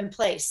a time and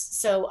place.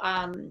 So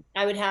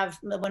I would have,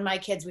 when my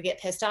kids would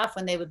get pissed off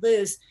when they would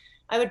lose,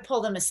 I would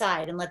pull them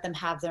aside and let them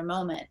have their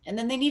moment. And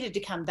then they needed to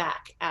come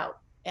back out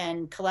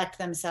and collect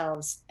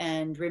themselves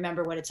and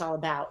remember what it's all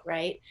about,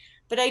 right?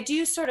 But I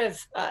do sort of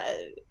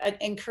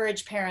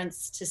encourage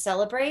parents to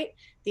celebrate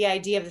the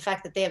idea of the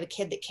fact that they have a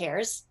kid that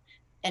cares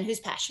and who's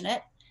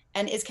passionate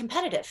and is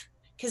competitive.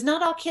 Because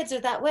not all kids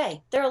are that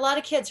way. There are a lot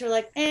of kids who are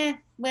like,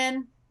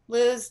 win,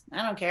 lose,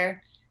 I don't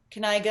care.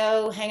 Can I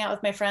go hang out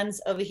with my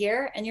friends over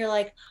here? And you're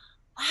like,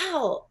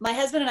 wow. My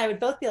husband and I would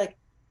both be like,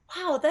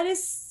 wow, that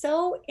is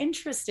so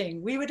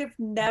interesting. We would have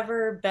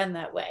never been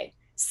that way.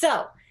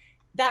 So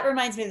that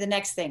reminds me of the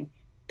next thing.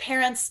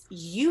 Parents,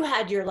 you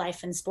had your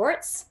life in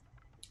sports,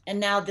 and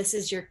now this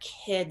is your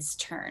kid's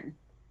turn,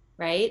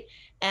 right?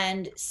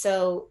 And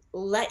so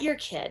let your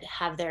kid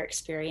have their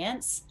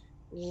experience.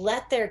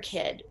 Let their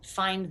kid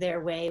find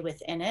their way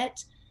within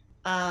it.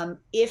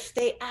 If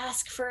they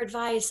ask for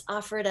advice,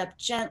 offer it up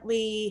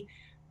gently.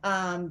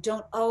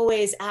 Don't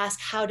always ask,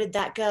 how did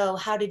that go?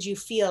 How did you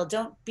feel?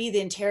 Don't be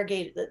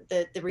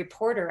the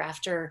reporter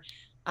after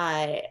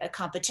a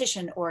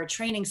competition or a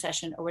training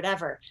session or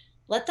whatever.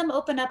 Let them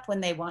open up when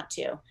they want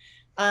to,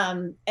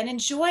 and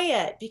enjoy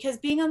it, because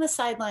being on the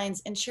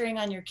sidelines and cheering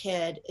on your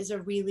kid is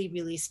a really,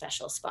 really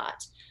special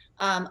spot.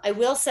 I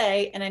will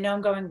say, and I know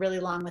I'm going really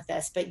long with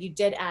this, but you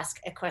did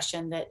ask a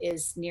question that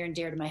is near and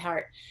dear to my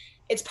heart.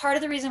 It's part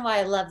of the reason why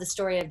I love the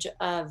story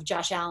of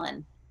Josh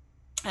Allen.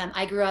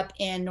 I grew up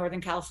in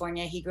Northern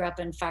California. He grew up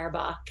in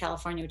Firebaugh,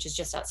 California, which is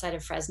just outside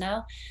of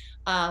Fresno.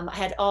 I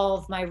had all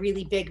of my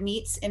really big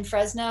meets in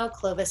Fresno,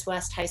 Clovis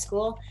West High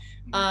School.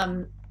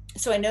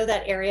 So I know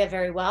that area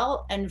very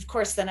well. And of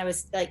course, then I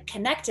was like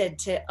connected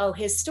to,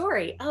 his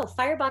story.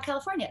 Firebaugh,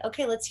 California.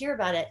 Okay, let's hear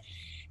about it.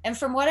 And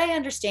from what I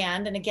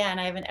understand, and again,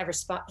 I haven't ever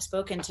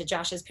spoken to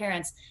Josh's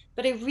parents,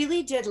 but I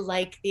really did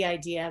like the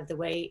idea of the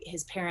way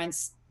his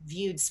parents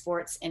viewed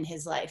sports in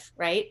his life,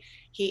 right?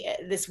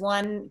 This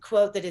one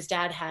quote that his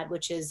dad had,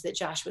 which is that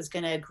Josh was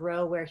going to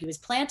grow where he was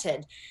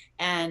planted.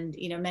 And,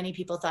 many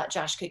people thought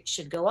Josh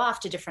should go off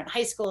to different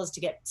high schools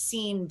to get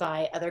seen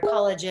by other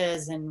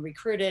colleges and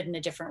recruited in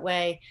a different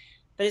way.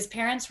 But his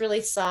parents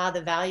really saw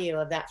the value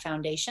of that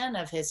foundation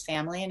of his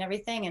family and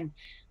everything. And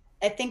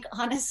I think,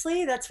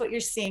 honestly, that's what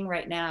you're seeing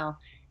right now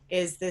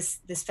is this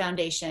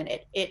foundation.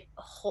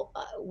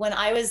 When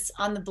I was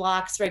on the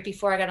blocks, right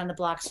before I got on the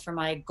blocks for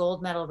my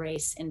gold medal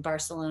race in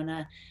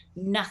Barcelona,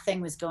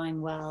 nothing was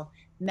going well.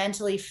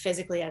 Mentally,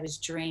 physically, I was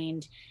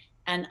drained.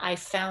 And I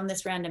found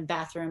this random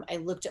bathroom. I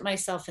looked at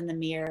myself in the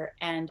mirror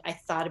and I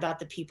thought about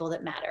the people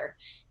that matter.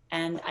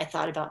 And I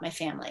thought about my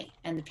family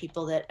and the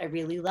people that I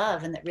really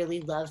love and that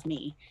really love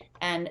me.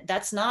 And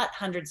that's not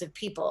hundreds of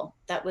people.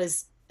 That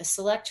was a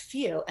select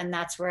few, and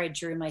that's where I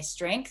drew my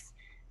strength.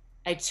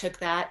 I took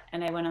that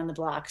and I went on the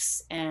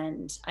blocks,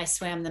 and I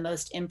swam the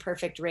most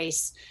imperfect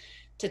race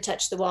to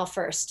touch the wall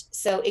first.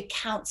 So it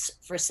counts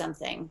for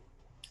something,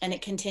 and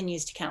it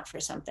continues to count for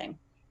something.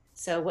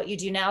 So what you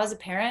do now as a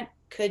parent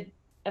could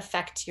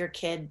affect your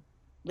kid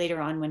later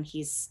on when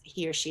he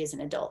or she is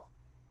an adult.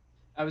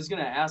 I was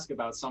going to ask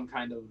about some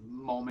kind of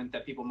moment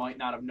that people might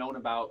not have known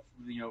about,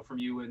 from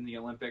you in the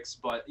Olympics,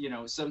 but, and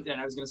I was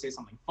going to say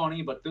something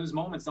funny, but those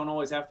moments don't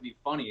always have to be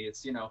funny.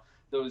 It's,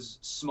 those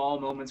small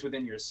moments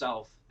within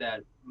yourself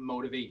that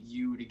motivate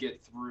you to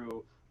get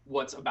through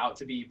what's about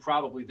to be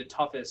probably the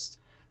toughest,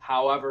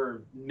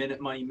 however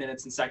many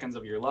minutes and seconds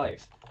of your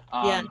life.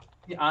 Yeah.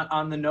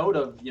 On the note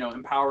of,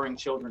 empowering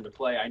children to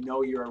play, I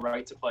know you're a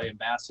Right to Play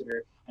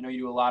ambassador. I know you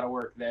do a lot of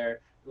work there.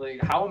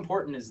 Like, how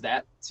important is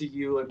that to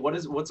you? Like,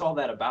 what's all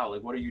that about?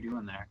 Like, what are you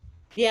doing there?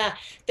 Yeah,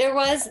 there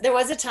was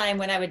a time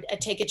when I would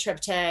take a trip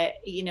to,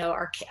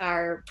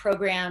 our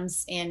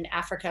programs in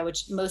Africa,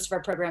 which most of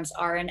our programs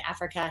are in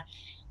Africa.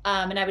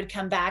 And I would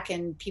come back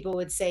and people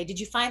would say, "Did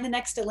you find the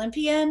next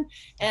Olympian?"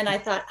 And I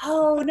thought,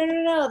 "Oh,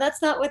 no,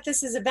 that's not what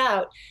this is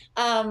about."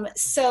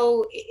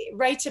 So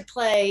Right to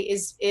Play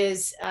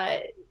is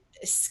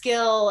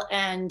skill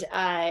and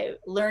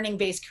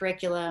learning-based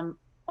curriculum,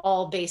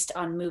 all based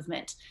on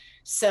movement.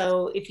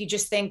 So if you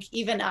just think,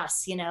 even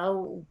us,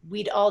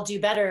 we'd all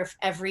do better if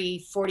every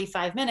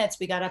 45 minutes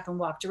we got up and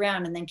walked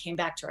around and then came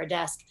back to our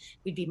desk.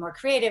 We'd be more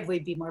creative,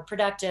 we'd be more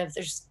productive.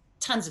 There's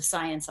tons of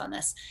science on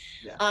this.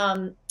 Yeah.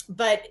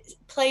 But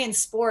play and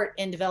sport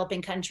in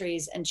developing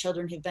countries and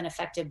children who've been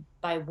affected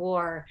by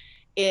war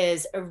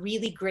is a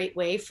really great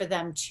way for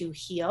them to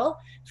heal,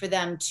 for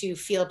them to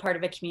feel part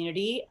of a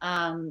community.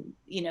 I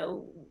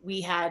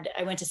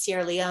went to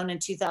Sierra Leone in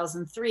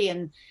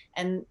 2003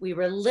 and we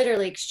were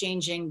literally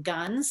exchanging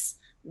guns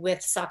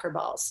with soccer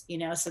balls,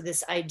 so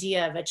this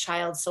idea of a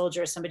child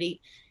soldier,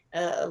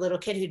 a little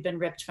kid who'd been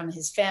ripped from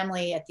his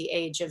family at the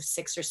age of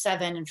 6 or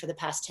 7, and for the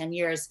past 10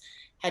 years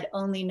had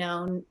only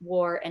known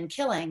war and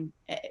killing,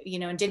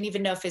 and didn't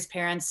even know if his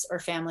parents or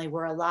family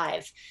were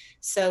alive.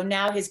 So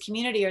now his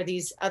community are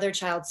these other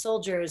child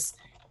soldiers,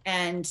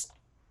 and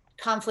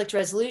conflict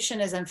resolution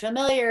is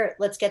unfamiliar.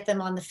 Let's get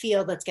them on the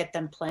field. Let's get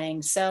them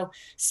playing. So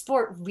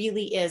sport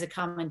really is a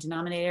common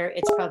denominator.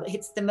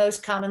 It's the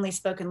most commonly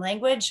spoken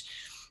language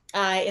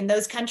in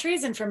those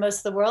countries. And for most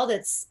of the world,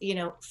 it's,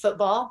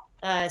 football,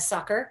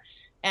 soccer.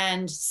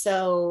 And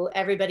so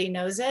everybody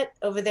knows it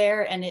over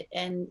there.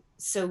 And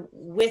so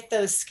with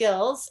those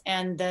skills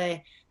and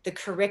the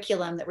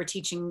curriculum that we're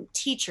teaching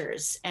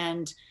teachers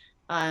and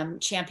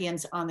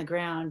champions on the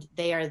ground,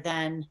 they are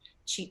then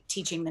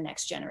teaching the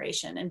next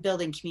generation and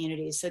building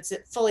communities. So it's a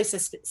fully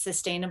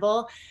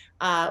sustainable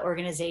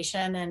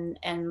organization.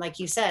 And like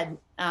you said,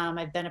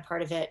 I've been a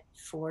part of it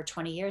for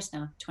 20 years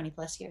now, 20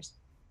 plus years.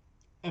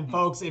 And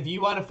folks, if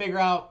you want to figure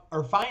out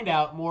or find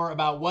out more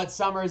about what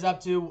Summer is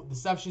up to, the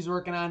stuff she's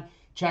working on,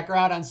 check her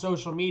out on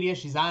social media.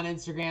 She's on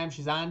Instagram.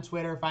 She's on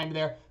Twitter. Find her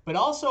there. But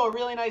also a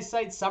really nice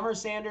site,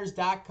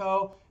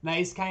 summersanders.co.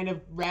 Nice, kind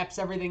of wraps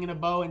everything in a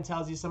bow and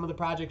tells you some of the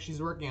projects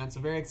she's working on. So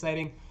very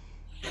exciting.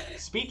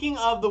 Speaking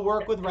of the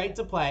work with Right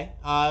to Play,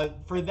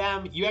 for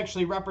them, you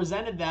actually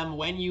represented them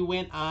when you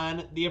went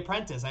on The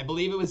Apprentice. I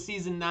believe it was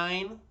season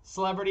 9,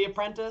 Celebrity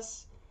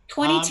Apprentice.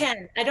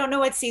 2010. I don't know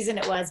what season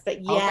it was,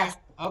 but yeah.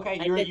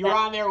 Okay. You were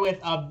on there with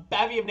a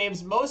bevy of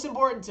names. Most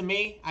important to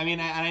me, I mean,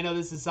 I know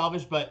this is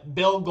selfish, but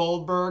Bill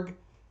Goldberg,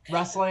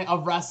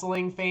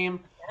 wrestling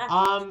fame.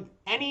 Yeah.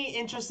 Any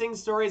interesting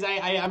stories?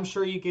 I'm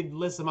sure you could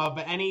list them up,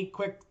 but any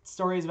quick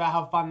stories about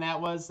how fun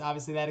that was?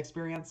 Obviously, that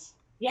experience.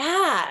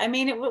 Yeah, I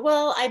mean,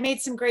 I made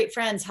some great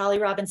friends, Holly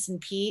Robinson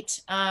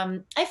Pete.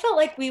 I felt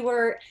like we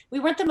weren't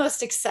the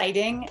most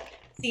exciting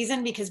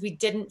season because we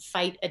didn't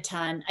fight a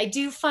ton. I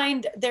do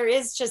find there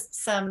is just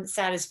some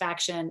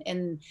satisfaction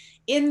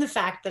in the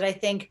fact that I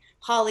think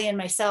Holly and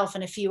myself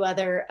and a few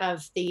other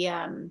of the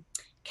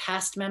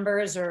cast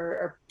members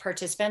or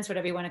participants,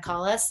 whatever you want to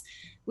call us,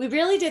 we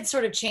really did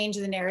sort of change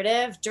the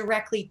narrative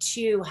directly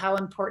to how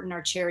important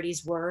our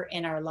charities were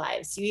in our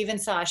lives. You even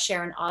saw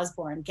Sharon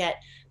Osbourne get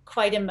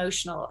quite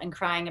emotional and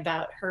crying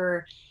about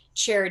her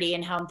charity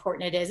and how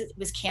important it is. It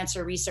was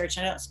cancer research.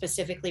 I don't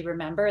specifically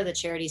remember the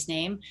charity's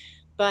name,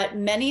 but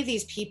many of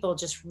these people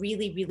just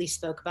really, really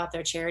spoke about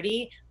their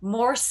charity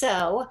more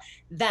so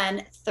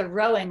than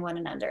throwing one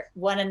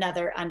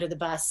another under the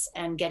bus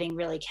and getting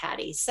really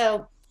catty.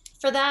 So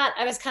for that,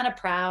 I was kind of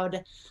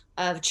proud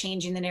of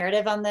changing the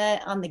narrative on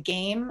the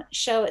game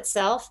show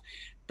itself.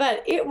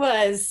 But it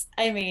was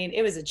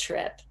a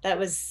trip.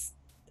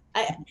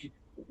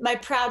 My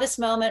proudest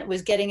moment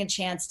was getting a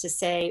chance to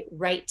say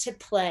Right to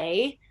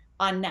Play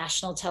on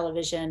national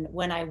television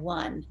when I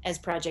won as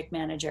project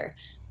manager.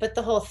 But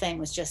the whole thing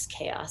was just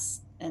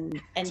chaos. And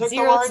took the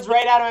words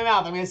right out of my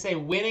mouth. I'm going to say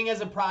winning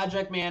as a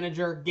project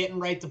manager, getting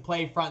Right to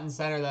Play front and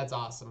center. That's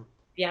awesome.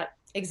 Yeah,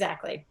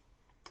 exactly.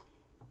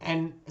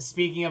 And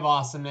speaking of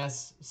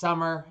awesomeness,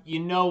 Summer,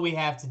 we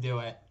have to do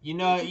it.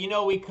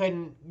 We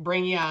couldn't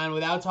bring you on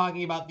without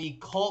talking about the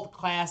cult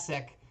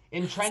classic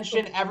entrenched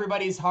in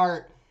everybody's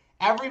heart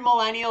every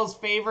millennial's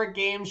favorite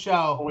game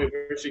show. Oh wait,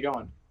 where's she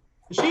going?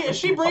 Is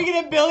she bringing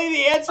in Billy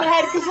the Answer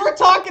Head? Because we're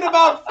talking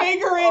about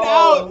Figure It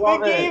Out,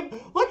 the game.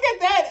 Look at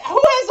that.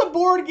 Who has a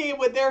board game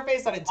with their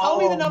face on it? Tell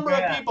me the number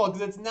of people,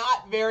 because it's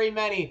not very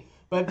many.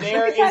 But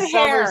there is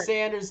Summer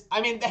Sanders.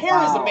 I mean, the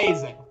hair is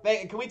amazing.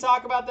 Can we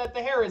talk about that?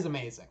 The hair is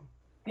amazing.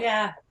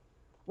 Yeah.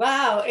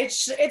 Wow. It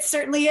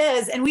certainly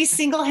is. And we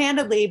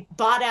single-handedly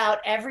bought out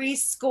every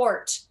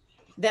skort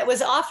that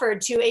was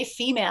offered to a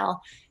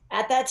female.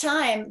 At that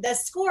time, the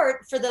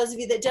skort, for those of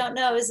you that don't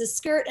know, is a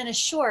skirt and a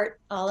short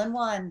all in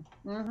one.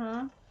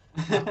 Mm-hmm.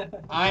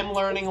 I'm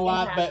learning a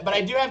lot, but I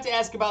do have to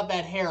ask about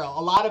that hair. A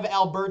lot of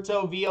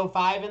Alberto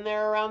VO5 in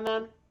there around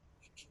then?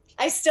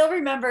 I still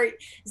remember,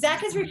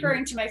 Zach is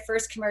referring to my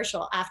first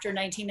commercial after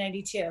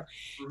 1992.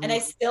 Mm-hmm. And I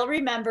still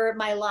remember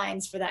my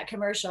lines for that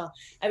commercial.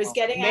 I was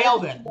getting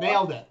Nailed it.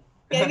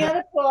 Getting out of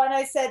the pool, and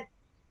I said,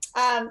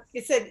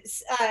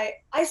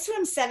 I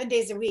swim 7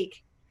 days a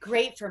week.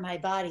 Great for my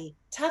body,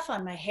 tough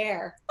on my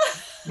hair.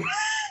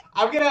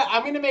 I'm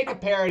gonna make a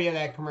parody of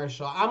that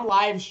commercial. I'm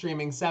live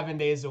streaming 7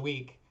 days a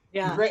week.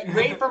 Yeah.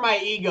 Great for my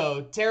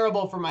ego,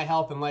 terrible for my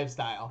health and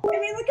lifestyle. I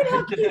mean, look at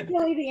how cute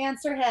Billy the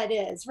Answer Head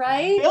is,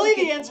 right? Billy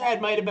the Answer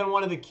Head might have been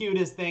one of the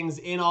cutest things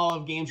in all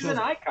of game shows. He's an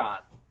icon.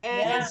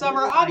 And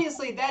Summer,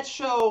 obviously that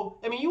show,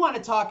 I mean, you want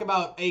to talk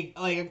about a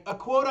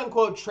quote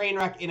unquote train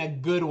wreck in a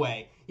good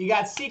way. You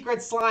got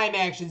secret slime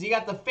actions, you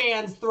got the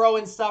fans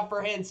throwing stuff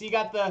for hints, you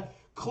got the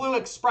Clue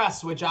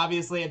Express, which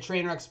obviously at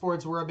Trainwreck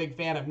Sports we're a big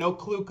fan of. No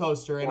Clue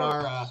Coaster in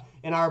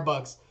our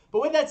books.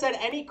 But with that said,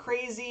 any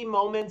crazy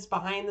moments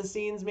behind the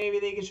scenes maybe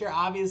that you could share,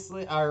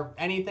 obviously, or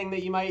anything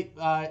that you might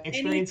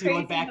experience you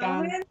look back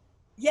on?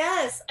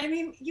 Yes. I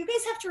mean, you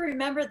guys have to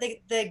remember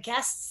the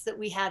guests that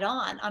we had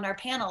on our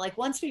panel. Like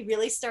once we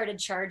really started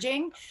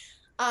charging,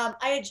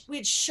 we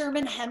had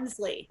Sherman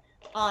Hemsley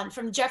on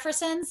from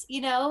Jeffersons,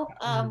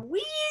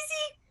 Wheezy.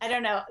 I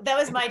don't know. That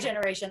was my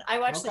generation. I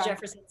watched the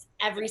Jeffersons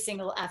every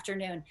single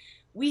afternoon.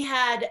 We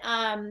had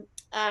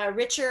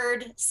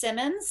Richard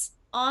Simmons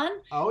on.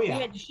 Oh, yeah.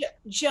 We had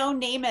Joe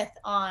Namath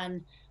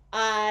on,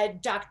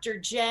 Dr.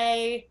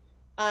 J,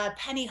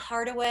 Penny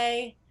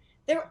Hardaway.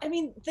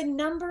 The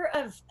number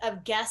of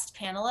guest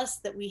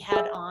panelists that we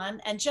had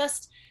on, and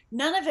just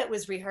none of it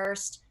was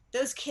rehearsed.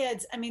 Those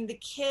kids, the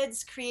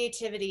kids'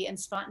 creativity and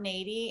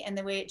spontaneity and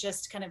the way it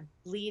just kind of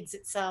leads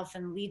itself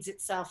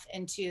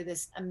into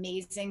this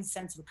amazing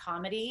sense of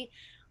comedy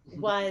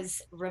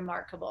was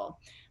remarkable.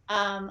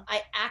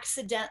 I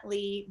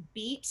accidentally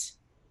beat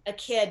a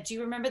kid. Do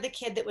you remember the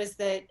kid that was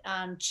the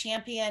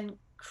champion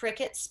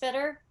cricket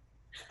spitter?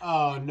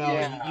 Oh, no.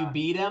 Yeah. You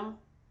beat him?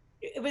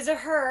 It was a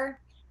her.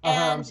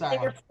 I'm sorry.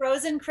 They were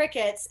frozen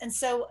crickets. And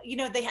so,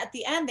 at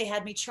the end, they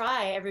had me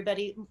try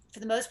for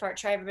the most part,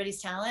 try everybody's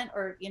talent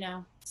or,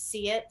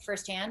 see it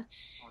firsthand.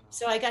 Oh, no.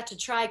 So I got to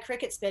try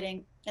cricket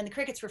spitting and the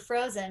crickets were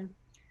frozen.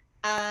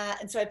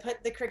 And so I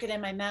put the cricket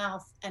in my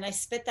mouth and I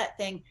spit that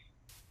thing.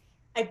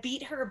 I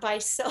beat her by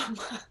so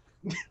much.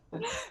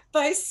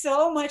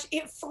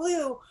 It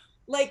flew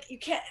like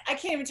I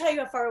can't even tell you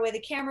how far away the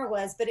camera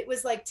was, but it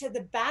was like to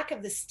the back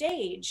of the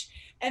stage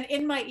and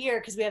in my ear,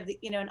 because we have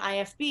an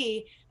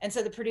IFB. And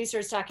so the producer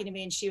was talking to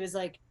me and she was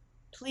like,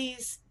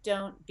 please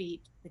don't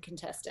beat the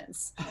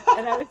contestants.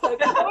 And I was like,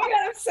 oh my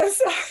God, I'm so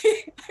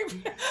sorry.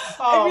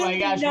 Oh my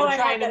gosh, we're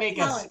trying to make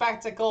a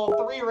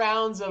spectacle, 3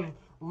 rounds of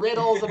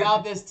riddles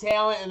about this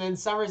talent. And then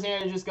Summer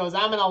Sanders just goes,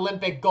 I'm an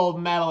Olympic gold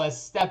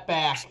medalist, step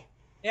back.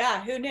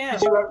 Yeah, who knew?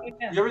 Did you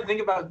ever think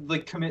about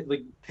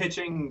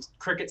pitching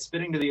cricket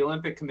spitting to the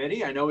Olympic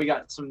Committee? I know we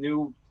got some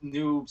new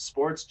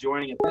sports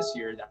joining it this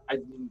year.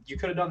 You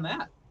could have done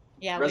that.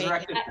 Yeah,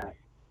 resurrected that.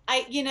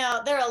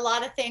 There are a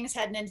lot of things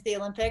heading into the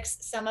Olympics.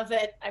 Some of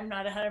it I'm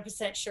not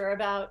 100% sure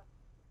about.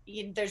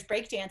 There's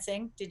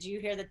breakdancing. Did you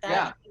hear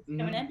that is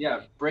coming in?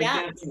 Yeah,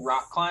 breakdancing,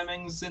 rock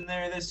climbing's in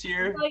there this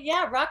year. Well,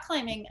 yeah, rock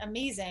climbing,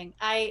 amazing.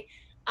 I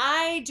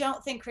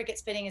don't think cricket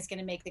spitting is going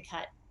to make the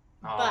cut,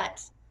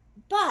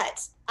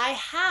 but I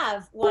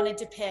have wanted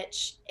to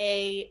pitch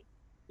an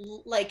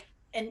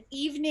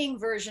evening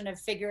version of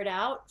Figure It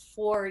Out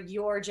for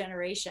your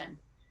generation.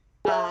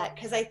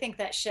 Because I think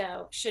that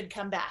show should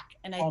come back.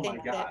 And I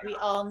think that we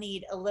all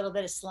need a little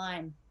bit of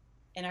slime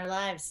in our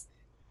lives.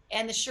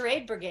 And the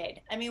Charade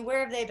Brigade. Where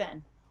have they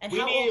been? And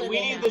we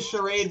need the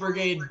Charade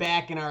Brigade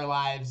back in our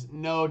lives,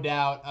 no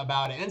doubt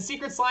about it. And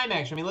secret slime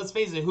action. Let's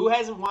face it, who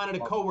hasn't wanted a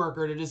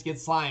coworker to just get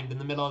slimed in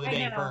the middle of the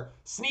day for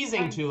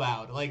sneezing too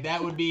loud? Like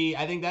that would be,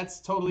 I think that's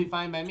totally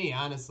fine by me,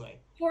 honestly.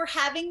 For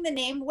having the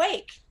name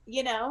Wake,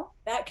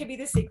 that could be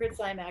the secret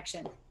slime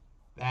action.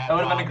 That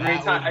would have been a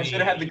great time. I should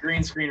have had the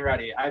green screen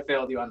ready. I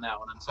failed you on that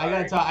one. I'm sorry.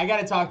 I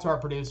gotta talk to our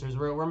producers.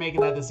 We're making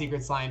that the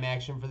secret slime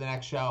action for the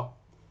next show.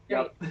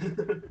 Yep.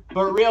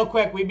 But real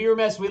quick, we'd be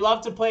remiss. We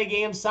love to play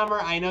games, Summer.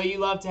 I know you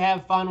love to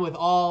have fun with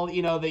all,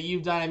 that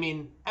you've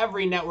done.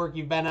 Every network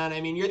you've been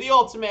on. You're the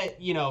ultimate,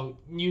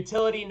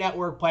 utility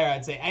network player.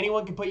 I'd say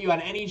anyone can put you on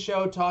any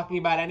show talking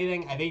about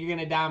anything. I think you're going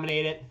to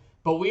dominate it.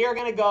 But we are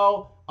going to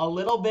go a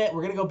little bit.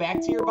 We're going to go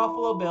back to your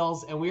Buffalo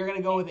Bills, and we are going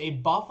to go with a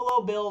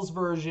Buffalo Bills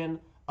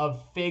version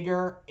of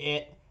Figure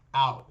It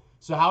out.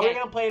 So how we're Okay.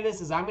 going to play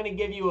this is I'm going to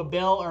give you a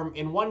bill, or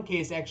in one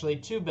case, actually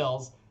 2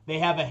 bills. They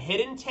have a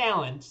hidden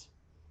talent,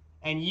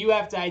 and you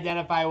have to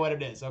identify what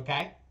it is,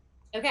 okay?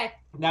 Okay.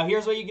 Now,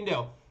 here's what you can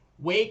do.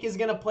 Wake is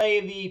going to play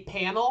the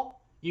panel.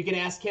 You can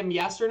ask him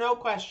yes or no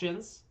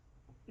questions,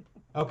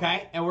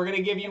 okay? And we're going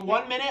to give you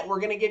 1 minute. We're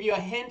going to give you a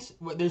hint.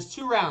 There's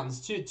 2 rounds,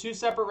 two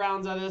separate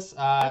rounds of this.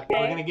 We're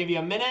going to give you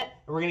a minute,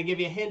 and we're going to give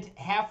you a hint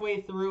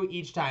halfway through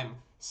each time.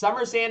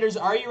 Summer Sanders,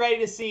 are you ready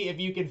to see if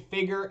you can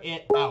figure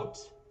it out?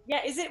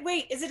 Yeah. Is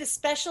it a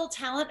special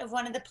talent of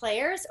one of the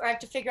players, or I have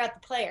to figure out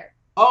the player?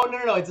 Oh,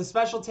 no. It's a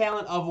special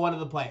talent of one of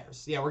the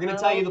players. Yeah, we're going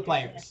to tell you the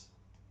players.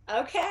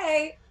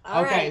 Okay.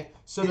 All Okay, right.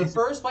 so the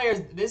first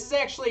players, this is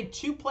actually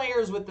 2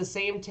 players with the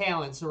same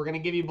talent, so we're going to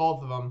give you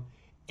both of them.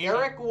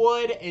 Eric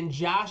Wood and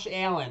Josh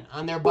Allen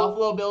on their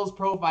Buffalo Bills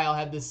profile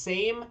have the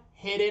same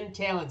hidden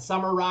talent.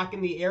 Some are rocking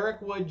the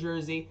Eric Wood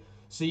jersey.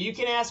 So you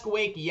can ask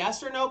Wake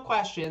yes or no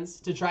questions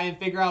to try and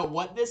figure out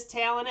what this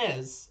talent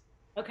is.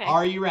 Okay.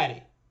 Are you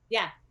ready?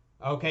 Yeah.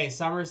 Okay,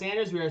 Summer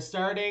Sanders, we are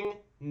starting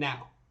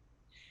now.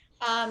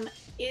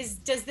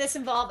 Does this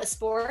involve a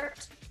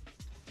sport?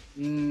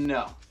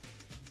 No.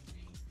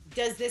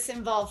 Does this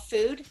involve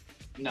food?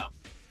 No.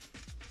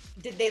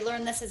 Did they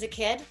learn this as a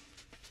kid?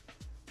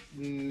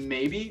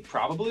 Maybe.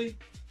 Probably.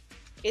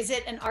 Is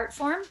it an art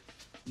form?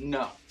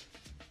 No.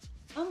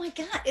 Oh my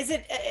God. Is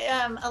it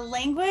a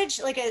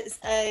language? Like does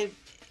it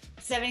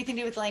have anything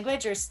to do with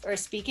language or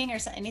speaking or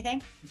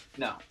anything?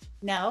 No.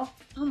 No.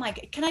 Oh my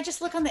God. Can I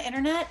just look on the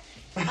internet?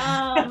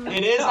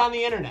 It is on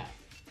the internet.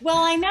 Well,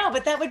 I know,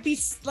 but that would be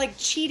like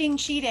cheating,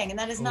 and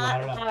that is Ooh, not I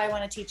don't know. how I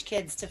want to teach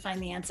kids to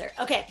find the answer.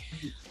 Okay.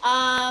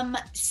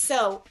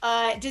 So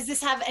does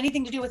this have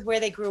anything to do with where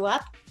they grew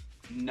up?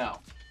 No.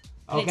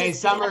 Okay,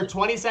 just- Summer,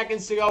 20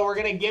 seconds to go. We're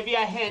going to give you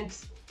a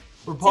hint.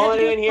 We're Does it have pulling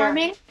to it do in with here.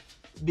 farming?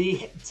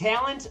 The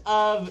talent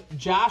of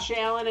Josh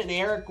Allen and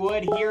Eric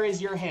Wood, here is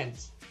your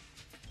hint.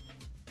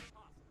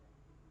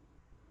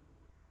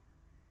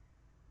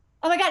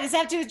 Oh my God. Does that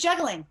have to do with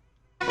juggling?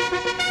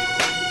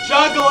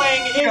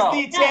 Juggling is No.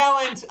 the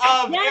talent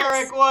of Yes.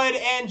 Eric Wood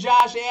and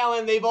Josh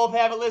Allen. They both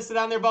have it listed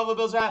on their Buffalo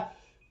Bills round.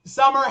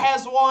 Summer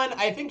has won.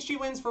 I think she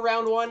wins for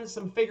round 1.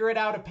 Some figure it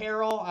out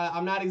apparel.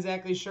 I'm not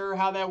exactly sure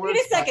how that works.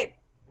 Wait a but- second.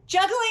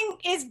 Juggling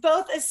is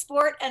both a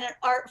sport and an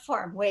art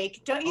form,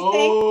 Wake. Don't you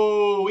think?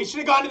 Oh, we should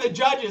have gone to the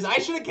judges. I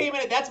should have came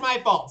in. That's my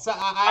fault. So I'm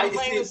I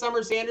playing see. the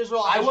Summer Sanders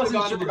role. I I should have wasn't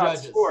gone to sure the about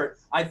judges. sport.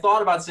 I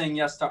thought about saying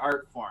yes to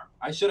art form.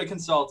 I should have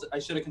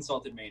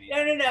consulted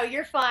Mania. No.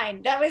 You're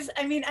fine.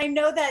 I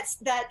know that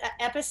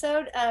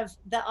episode of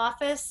The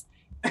Office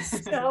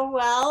so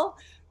well.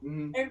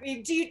 Mhm. I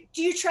mean, do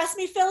you trust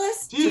me,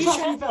 Phyllis? Do you trust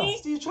me,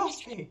 Phyllis? Do you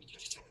trust me?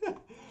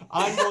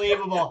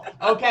 Unbelievable.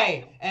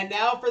 Okay, and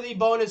now for the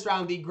bonus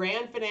round, the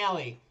grand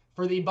finale.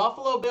 For the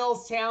Buffalo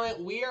Bills talent,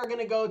 we are going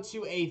to go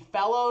to a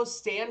fellow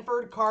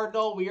Stanford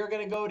Cardinal. We are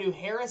going to go to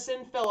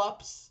Harrison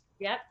Phillips.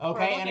 Yep.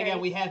 Okay, and again,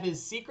 we have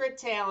his secret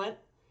talent.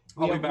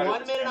 We I'll be have better 1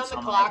 this minute time, on the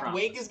Summer, I clock. promise.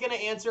 Wake is going to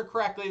answer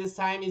correctly this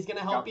time. He's going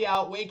to help Yep. you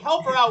out. Wake,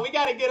 help her out. We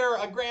got to get her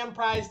a grand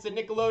prize to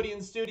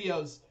Nickelodeon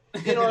Studios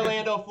in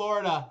Orlando,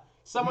 Florida.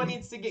 Someone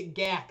needs to get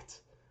gacked.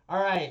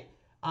 All right.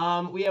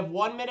 We have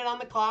 1 minute on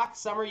the clock.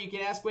 Summer, you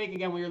can ask Wake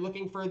again. We are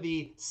looking for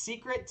the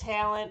secret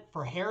talent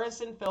for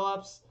Harrison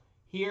Phillips.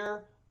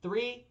 Here,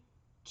 3,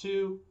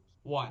 2,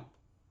 1.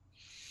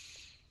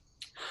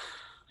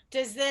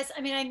 Does this?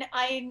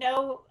 I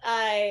know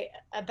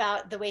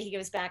about the way he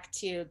goes back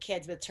to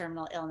kids with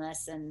terminal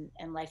illness and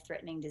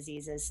life-threatening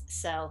diseases.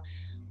 So,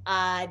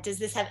 does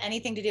this have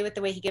anything to do with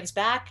the way he gives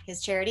back,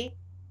 his charity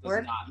Does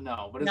work? not,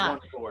 no, but it's Not.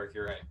 wonderful work.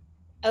 You're right.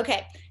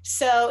 Okay.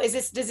 So,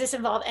 does this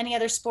involve any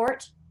other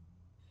sport?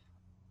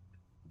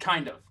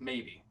 Kind of,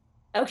 maybe.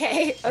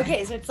 Okay.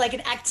 Okay. So it's like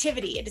an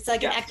activity. It's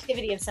like an Yes.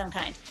 activity of some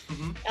kind.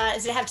 Mhm.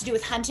 Does it have to do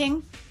with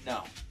hunting?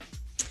 No.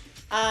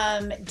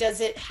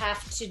 Does it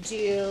have to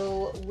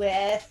do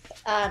with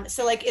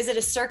is it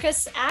a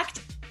circus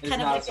act? It's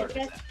Kind of not like a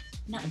circus a- act.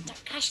 Not,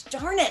 gosh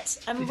darn it.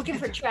 I'm looking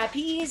for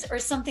trapeze or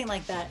something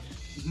like that.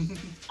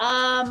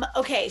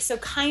 Okay, so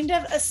kind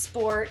of a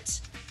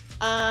sport.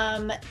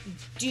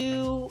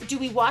 Do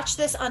we watch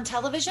this on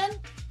television?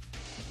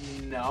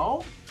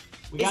 No.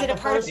 We Is got it a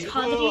the part of first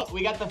comedy? clue.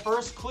 We got the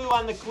first clue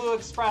on the Clue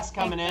Express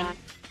coming in.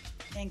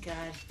 Thank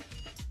God.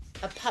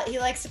 He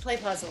likes to play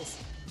puzzles.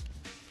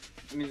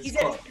 I mean, it's He's a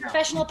close. No.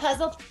 professional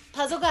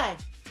puzzle guy.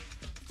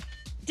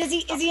 Is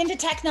he into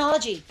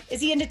technology?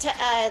 Is he into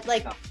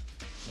No.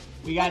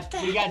 We got What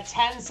the we got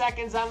 10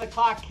 seconds on the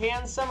clock.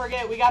 Can Summer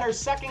get it? We got her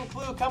second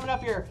clue coming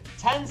up here.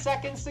 10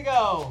 seconds to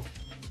go.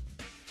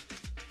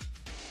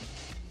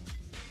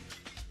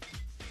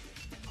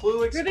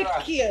 Clue Express.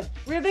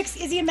 Rubik's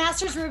Cube? Is he a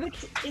master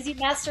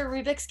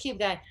Rubik's Cube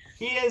guy?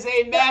 He is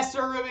a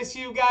master Rubik's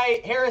Cube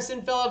guy.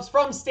 Harrison Phillips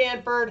from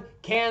Stanford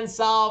can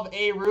solve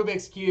a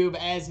Rubik's Cube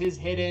as his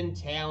hidden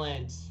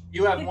talent.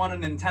 You have won a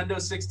Nintendo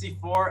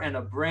 64 and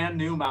a brand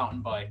new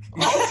mountain bike.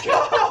 Let's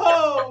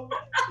go!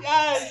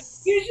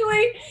 Yes!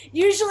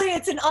 Usually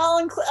it's an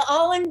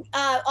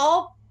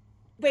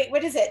wait,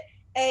 what is it?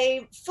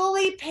 a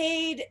fully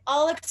paid,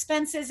 all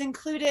expenses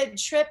included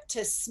trip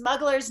to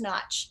Smuggler's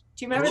Notch.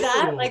 Do you remember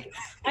that? Ooh. Like,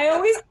 I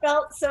always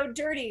felt so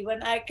dirty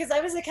because I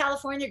was a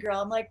California girl.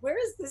 I'm like, where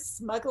is this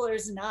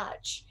Smuggler's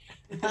Notch?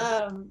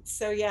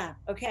 So yeah,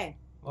 okay.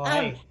 Well,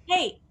 hey,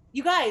 Hey,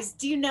 you guys,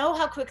 do you know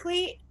how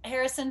quickly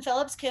Harrison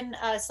Phillips can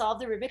solve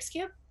the Rubik's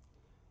Cube?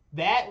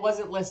 that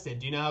wasn't listed.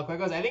 Do you know how quick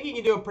it was? I think you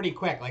can do it pretty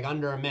quick, like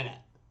under a minute.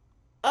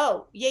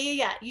 Oh,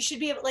 yeah. You should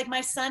be able, like,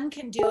 my son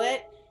can do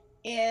it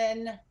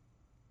in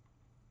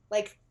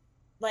like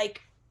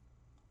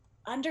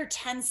under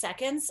 10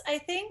 seconds, I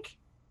think.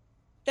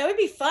 That would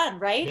be fun,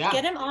 right? Yeah.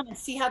 Get him on and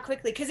see how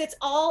quickly, because it's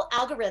all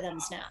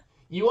algorithms now.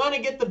 You want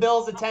to get the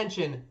Bills'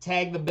 attention,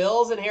 tag the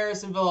Bills and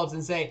Harrison Phillips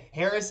and say,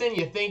 Harrison,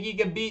 you think you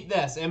can beat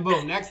this? And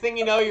boom, next thing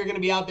you know, you're going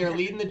to be out there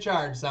leading the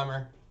charge,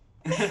 Summer.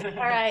 All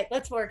right,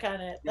 let's work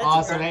on it.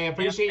 Awesome. Hey,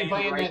 appreciate you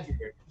playing Right that.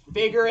 here.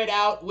 Figure it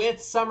out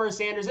with Summer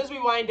Sanders. As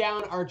we wind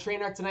down our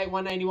train wreck tonight,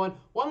 191.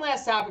 One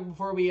last topic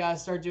before we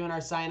start doing our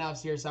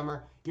sign-offs here,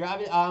 Summer. You're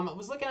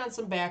was looking on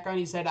some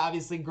background. You said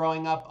obviously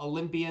growing up,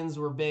 Olympians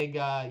were big,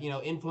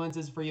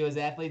 influences for you as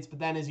athletes. But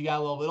then as you got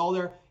a little bit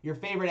older, your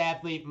favorite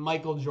athlete,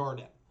 Michael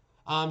Jordan.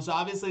 So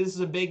obviously this is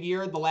a big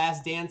year. The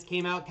Last Dance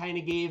came out, kind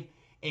of gave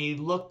a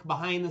look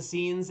behind the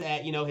scenes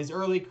at his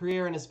early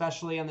career and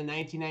especially on the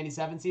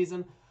 1997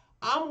 season.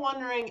 I'm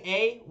wondering,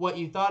 A, what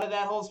you thought of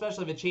that whole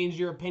special, if it changed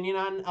your opinion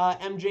on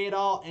MJ at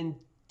all, and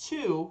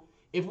 2,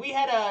 if we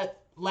had a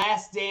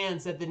Last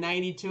Dance at the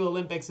 92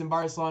 Olympics in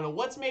Barcelona,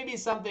 what's maybe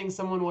something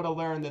someone would have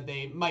learned that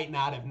they might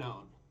not have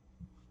known?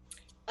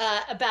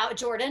 About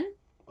Jordan?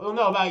 Well,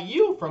 no, about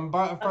you from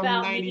About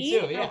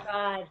 92, me? yeah.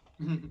 Oh,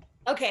 God.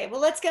 Okay,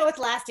 well, let's go with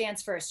Last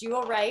Dance first. You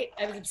were right.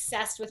 I was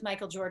obsessed with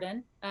Michael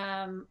Jordan.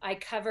 I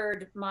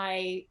covered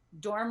my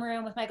dorm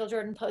room with Michael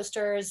Jordan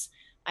posters.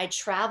 I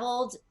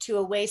traveled to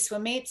away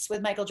swim meets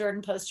with Michael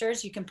Jordan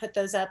posters. You can put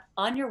those up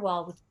on your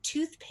wall with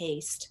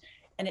toothpaste,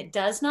 and it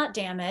does not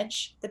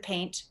damage the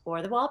paint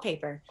or the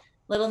wallpaper.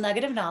 Little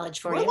nugget of knowledge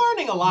for We're you.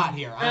 learning a lot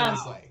here,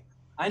 honestly.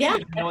 I Yeah.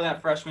 didn't even know that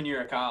freshman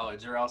year of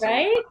college, or else I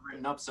Right? would have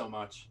written up so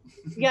much.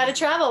 You got to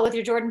travel with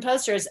your Jordan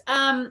posters.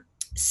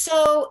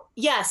 So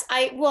yes,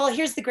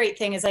 here's the great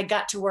thing is I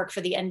got to work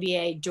for the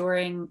NBA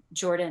during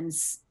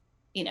Jordan's,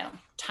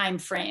 time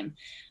frame.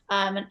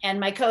 And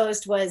my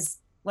co-host was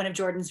one of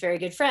Jordan's very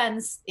good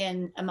friends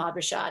in Ahmad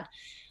Rashad.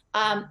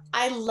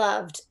 I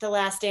loved The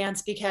Last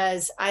Dance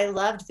because I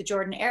loved the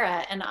Jordan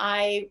era, and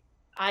I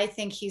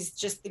think he's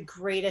just the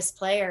greatest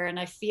player. And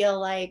I feel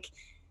like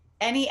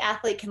any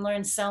athlete can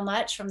learn so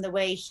much from the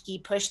way he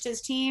pushed his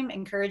team,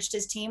 encouraged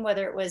his team,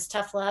 whether it was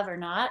tough love or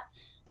not.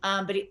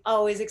 But he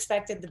always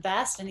expected the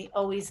best, and he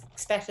always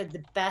expected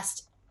the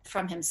best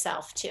from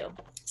himself too.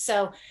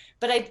 So,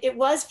 it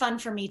was fun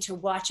for me to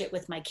watch it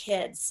with my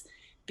kids,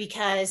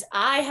 because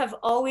I have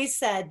always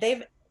said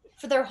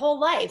for their whole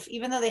life,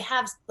 even though they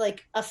have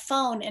like a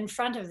phone in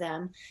front of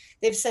them,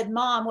 they've said,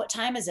 "Mom, what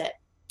time is it?"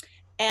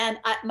 And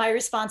my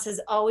response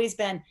has always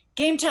been,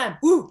 "Game time,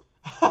 woo!"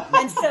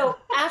 And so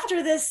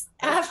after this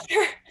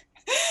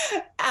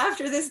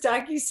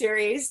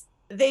docuseries,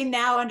 they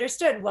now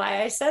understood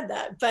why I said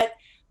that. But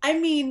I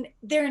mean,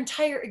 their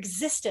entire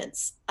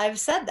existence, I've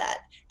said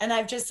that. And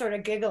I've just sort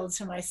of giggled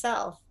to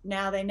myself.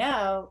 Now they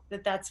know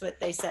that that's what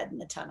they said in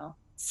the tunnel.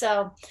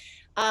 So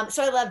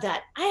I love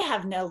that. I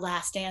have no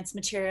Last Dance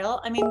material.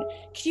 I mean,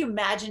 can you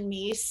imagine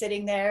me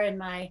sitting there in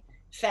my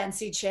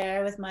fancy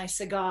chair with my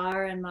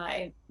cigar and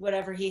my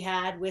whatever he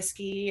had,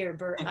 whiskey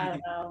or I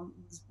don't know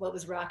what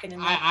was rocking in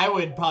there. I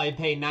would probably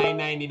pay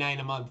 $9.99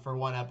 a month for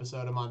one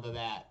episode a month of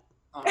that.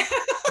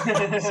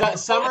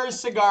 Summer's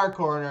Cigar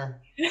Corner,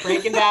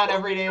 breaking down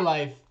everyday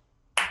life.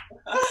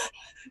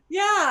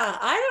 Yeah,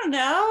 I don't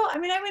know. I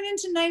mean, I went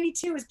into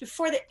 92. It was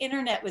before the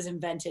internet was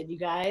invented, you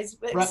guys.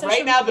 But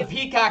Right now, the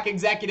Peacock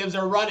executives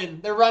are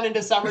running. They're running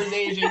to Summer's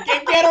agent.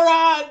 Get her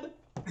on!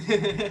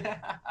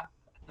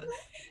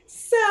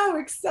 So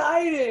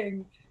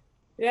exciting.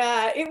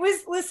 Yeah, it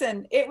was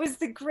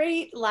the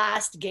great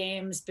last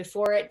games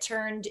before it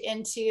turned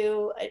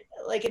into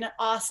like an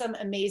awesome,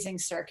 amazing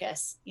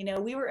circus.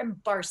 We were in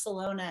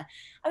Barcelona.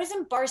 I was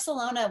in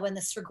Barcelona when the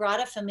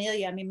Sagrada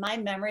Familia, I mean, my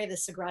memory of the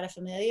Sagrada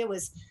Familia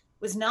was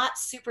not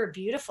super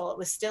beautiful. It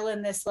was still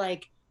in this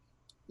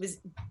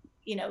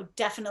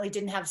definitely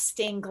didn't have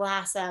stained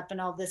glass up and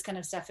all this kind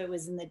of stuff. It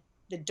was in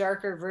the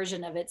darker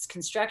version of its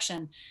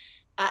construction.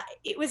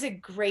 It was a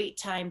great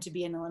time to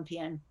be an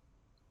Olympian.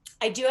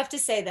 I do have to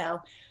say,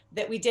 though,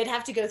 that we did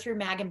have to go through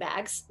mag and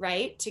bags,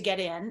 right, to get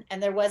in.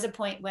 And there was a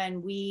point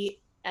when we,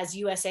 as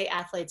USA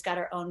athletes, got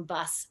our own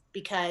bus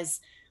because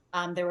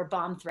there were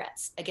bomb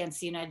threats against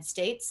the United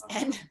States.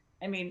 And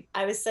I mean,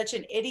 I was such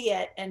an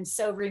idiot and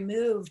so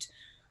removed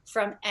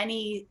from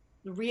any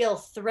real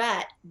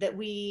threat that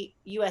we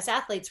US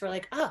athletes were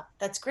like, oh,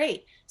 that's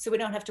great. So we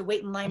don't have to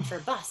wait in line for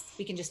a bus.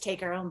 We can just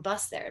take our own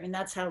bus there. I mean,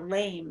 that's how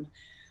lame.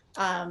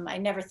 I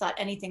never thought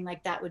anything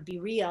like that would be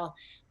real.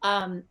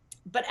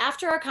 But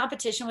after our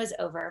competition was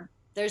over,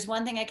 there's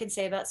one thing I can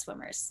say about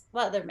swimmers.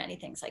 Well, there are many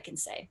things I can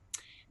say.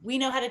 We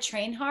know how to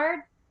train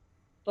hard,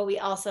 but we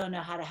also know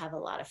how to have a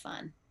lot of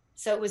fun.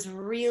 So it was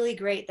really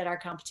great that our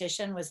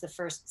competition was the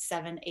first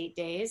 7-8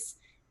 days.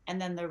 And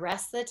then the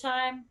rest of the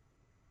time,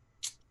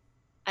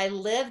 I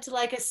lived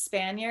like a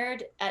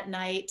Spaniard at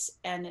night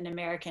and an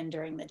American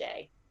during the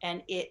day.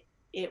 And it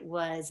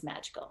was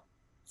magical.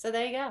 So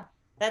there you go.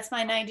 That's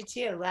my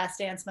 92 Last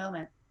Dance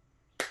moment.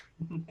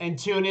 And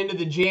tune into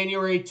the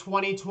January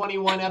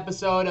 2021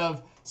 episode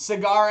of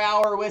Cigar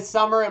Hour with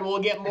Summer, and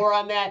we'll get more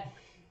on that.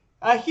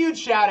 A huge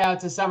shout out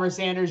to Summer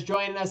Sanders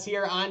joining us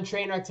here on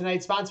Trainwreck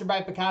tonight, sponsored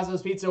by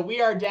Picasso's Pizza. We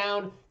are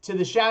down to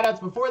the shout outs.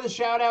 Before the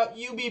shout out,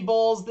 UB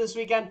Bulls this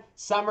weekend.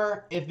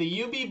 Summer, if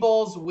the UB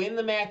Bulls win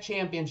the MAC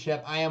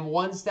championship, I am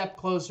one step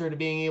closer to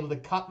being able to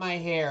cut my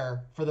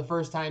hair for the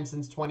first time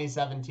since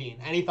 2017.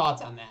 Any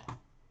thoughts on that?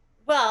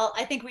 Well,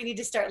 I think we need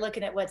to start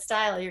looking at what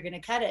style you're going to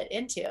cut it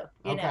into.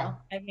 You know,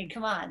 I mean,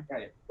 come on.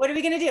 Right. What are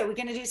we going to do? We're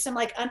going to do some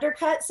like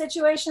undercut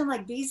situation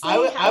like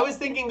Beasley? I was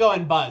thinking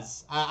going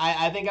buzz.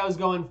 I think I was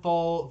going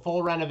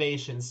full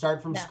renovation.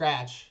 Start from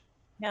scratch.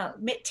 No,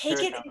 take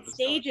it in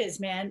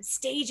stages, man.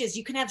 Stages.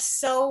 You can have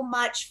so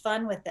much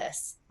fun with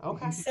this.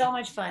 Okay. So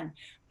much fun.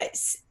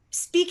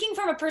 Speaking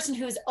from a person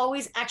who's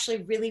always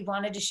actually really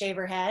wanted to shave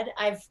her head,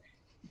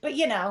 but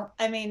you know,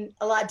 I mean,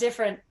 a lot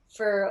different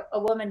for a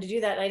woman to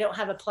do that. I don't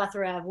have a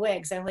plethora of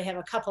wigs. I only have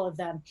a couple of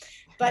them.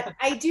 But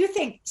I do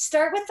think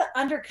start with the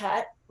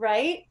undercut,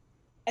 right?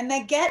 And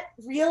then get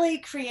really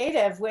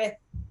creative with,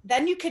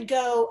 then you could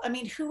go, I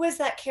mean, who was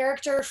that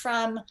character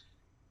from,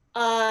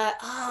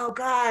 oh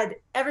God,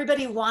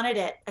 everybody wanted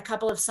it a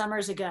couple of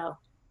summers ago.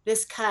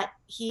 This cut,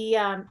 he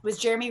was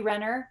Jeremy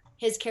Renner,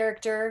 his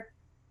character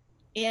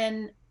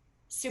in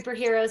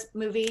superheroes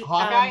movie.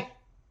 Hawkeye?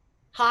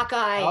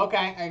 Hawkeye.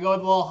 Okay, I go with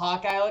a little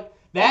Hawkeye look.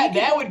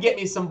 That would get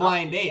me some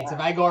blind dates if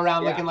I go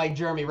around looking like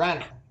Jeremy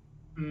Renner.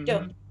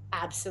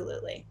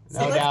 Absolutely.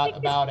 No doubt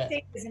about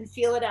it. And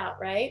feel it out,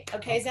 right?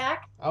 Okay,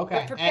 Zach? Okay.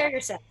 But prepare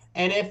yourself.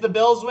 And if the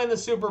Bills win the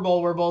Super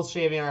Bowl, we're both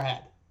shaving our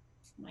head.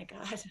 Oh my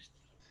God.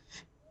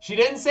 She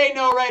didn't say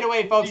no right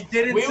away, folks. She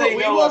didn't we say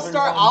no, will everyone.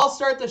 start. I'll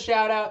start the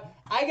shout out.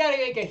 I gotta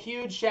make a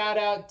huge shout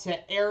out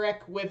to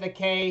Eric with a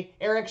K.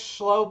 Eric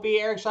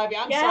Schlope.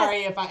 I'm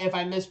sorry if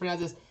I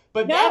mispronounce this.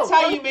 But that's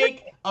how you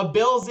make a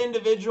Bills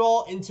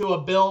individual into a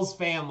Bills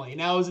family.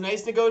 Now, it was a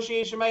nice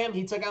negotiation by him.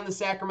 He took on the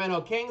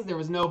Sacramento Kings. There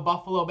was no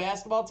Buffalo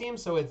basketball team,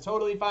 so it's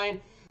totally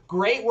fine.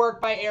 Great work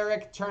by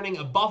Eric, turning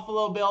a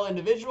Buffalo Bill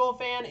individual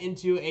fan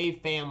into a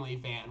family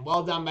fan.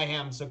 Well done by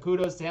him. So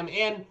kudos to him.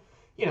 And,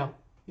 you know,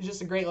 he's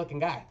just a great-looking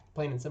guy,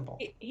 plain and simple.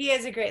 He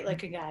is a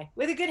great-looking guy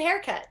with a good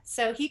haircut.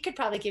 So he could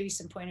probably give you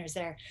some pointers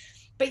there.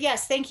 But,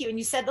 yes, thank you. And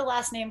you said the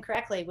last name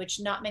correctly, which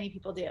not many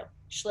people do.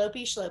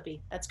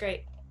 Schlope. That's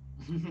great.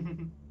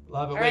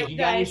 Love it. All Wait, right, you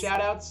got any guys.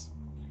 shout outs?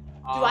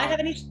 Do I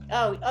have any?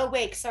 Oh,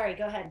 wait. Sorry.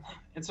 Go ahead.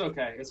 It's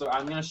okay.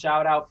 I'm going to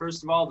shout out,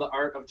 first of all, the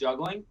art of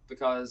juggling,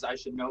 because I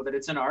should know that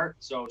it's an art.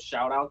 So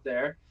shout out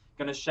there.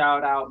 Going to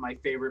shout out my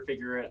favorite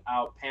figure it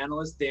out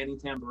panelist, Danny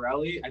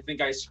Tamborelli. I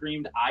think I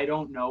screamed, I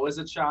don't know, as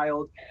a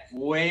child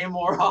way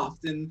more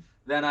often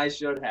than I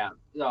should have.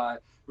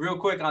 Real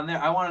quick on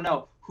there, I want to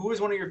know, who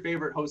was one of your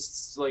favorite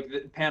hosts, like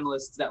the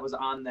panelists that was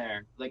on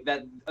there? Like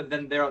that,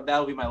 then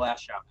that'll be my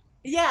last shout.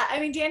 Yeah, I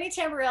mean, Danny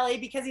Tamborelli,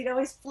 because he'd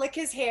always flick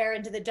his hair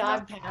into the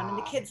dog pound, and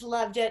the kids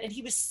loved it, and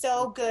he was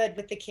so good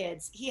with the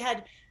kids. He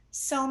had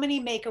so many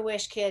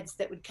Make-A-Wish kids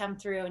that would come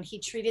through, and he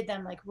treated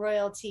them like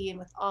royalty and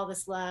with all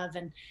this love.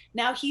 And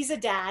now he's a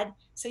dad,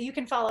 so you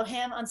can follow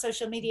him on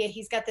social media.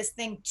 He's got this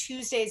thing,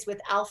 Tuesdays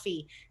with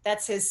Alfie.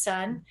 That's his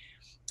son.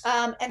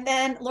 And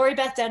then Lori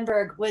Beth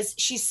Denberg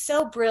she's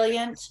so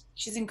brilliant.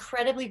 She's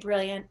incredibly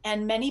brilliant.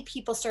 And many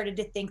people started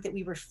to think that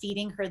we were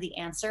feeding her the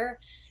answer,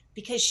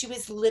 because she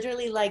was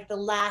literally like the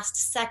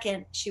last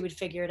second she would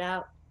figure it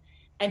out.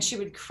 And she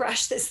would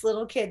crush this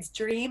little kid's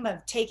dream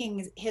of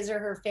taking his or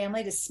her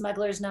family to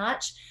Smuggler's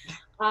Notch.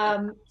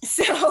 But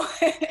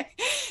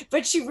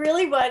she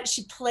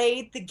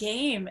played the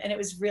game, and it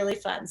was really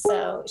fun.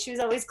 So she was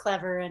always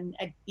clever and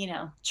a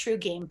true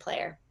game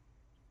player.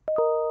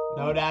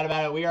 No doubt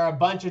about it. We are a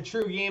bunch of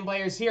true game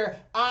players here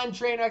on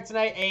Trainwreck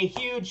tonight. A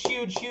huge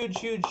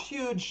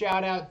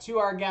shout out to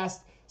our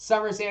guest,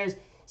 Summer Sanders.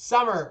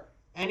 Summer,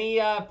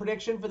 any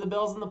prediction for the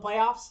Bills in the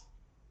playoffs?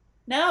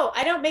 No,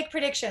 I don't make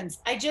predictions.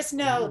 I just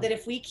know that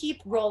if we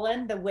keep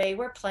rolling the way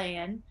we're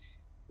playing,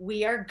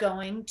 we are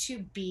going to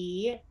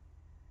be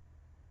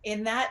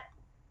in that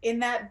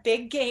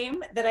big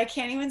game that I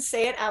can't even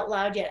say it out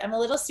loud yet. I'm a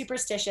little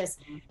superstitious.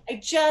 I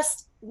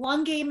just,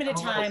 one game at a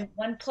time,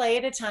 one play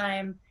at a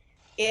time,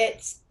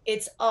 it's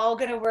all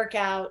going to work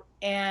out,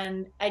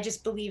 and I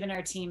just believe in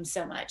our team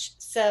so much.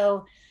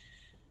 So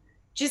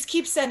just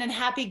keep sending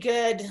happy,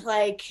 good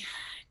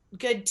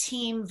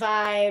team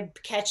vibe,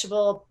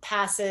 catchable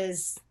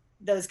passes,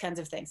 those kinds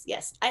of things.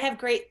 Yes, I have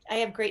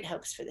great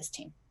hopes for this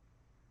team.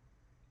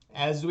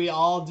 As we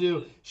all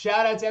do.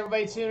 Shout out to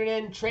everybody tuning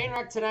in.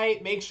 Trainwreck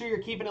tonight. Make sure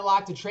you're keeping it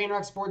locked to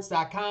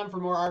trainwrecksports.com for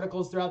more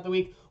articles throughout the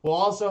week. We'll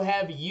also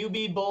have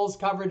UB Bulls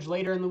coverage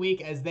later in the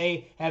week as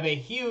they have a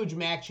huge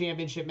MAC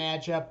championship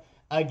matchup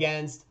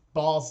against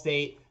Ball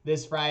State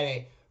this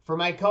Friday. For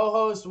my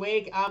co-host,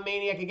 Wake, I'm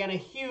Maniac. Again, a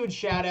huge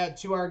shout out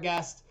to our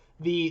guest,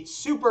 the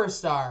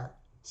superstar,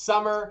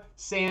 Summer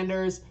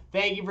Sanders.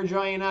 Thank you for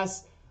joining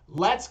us.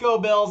 Let's go,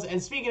 Bills.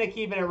 And speaking of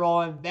keeping it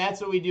rolling, that's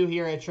what we do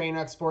here at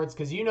Trainwreck Sports,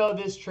 because you know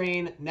this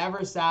train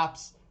never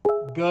stops.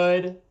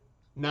 Good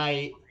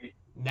night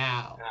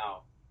now.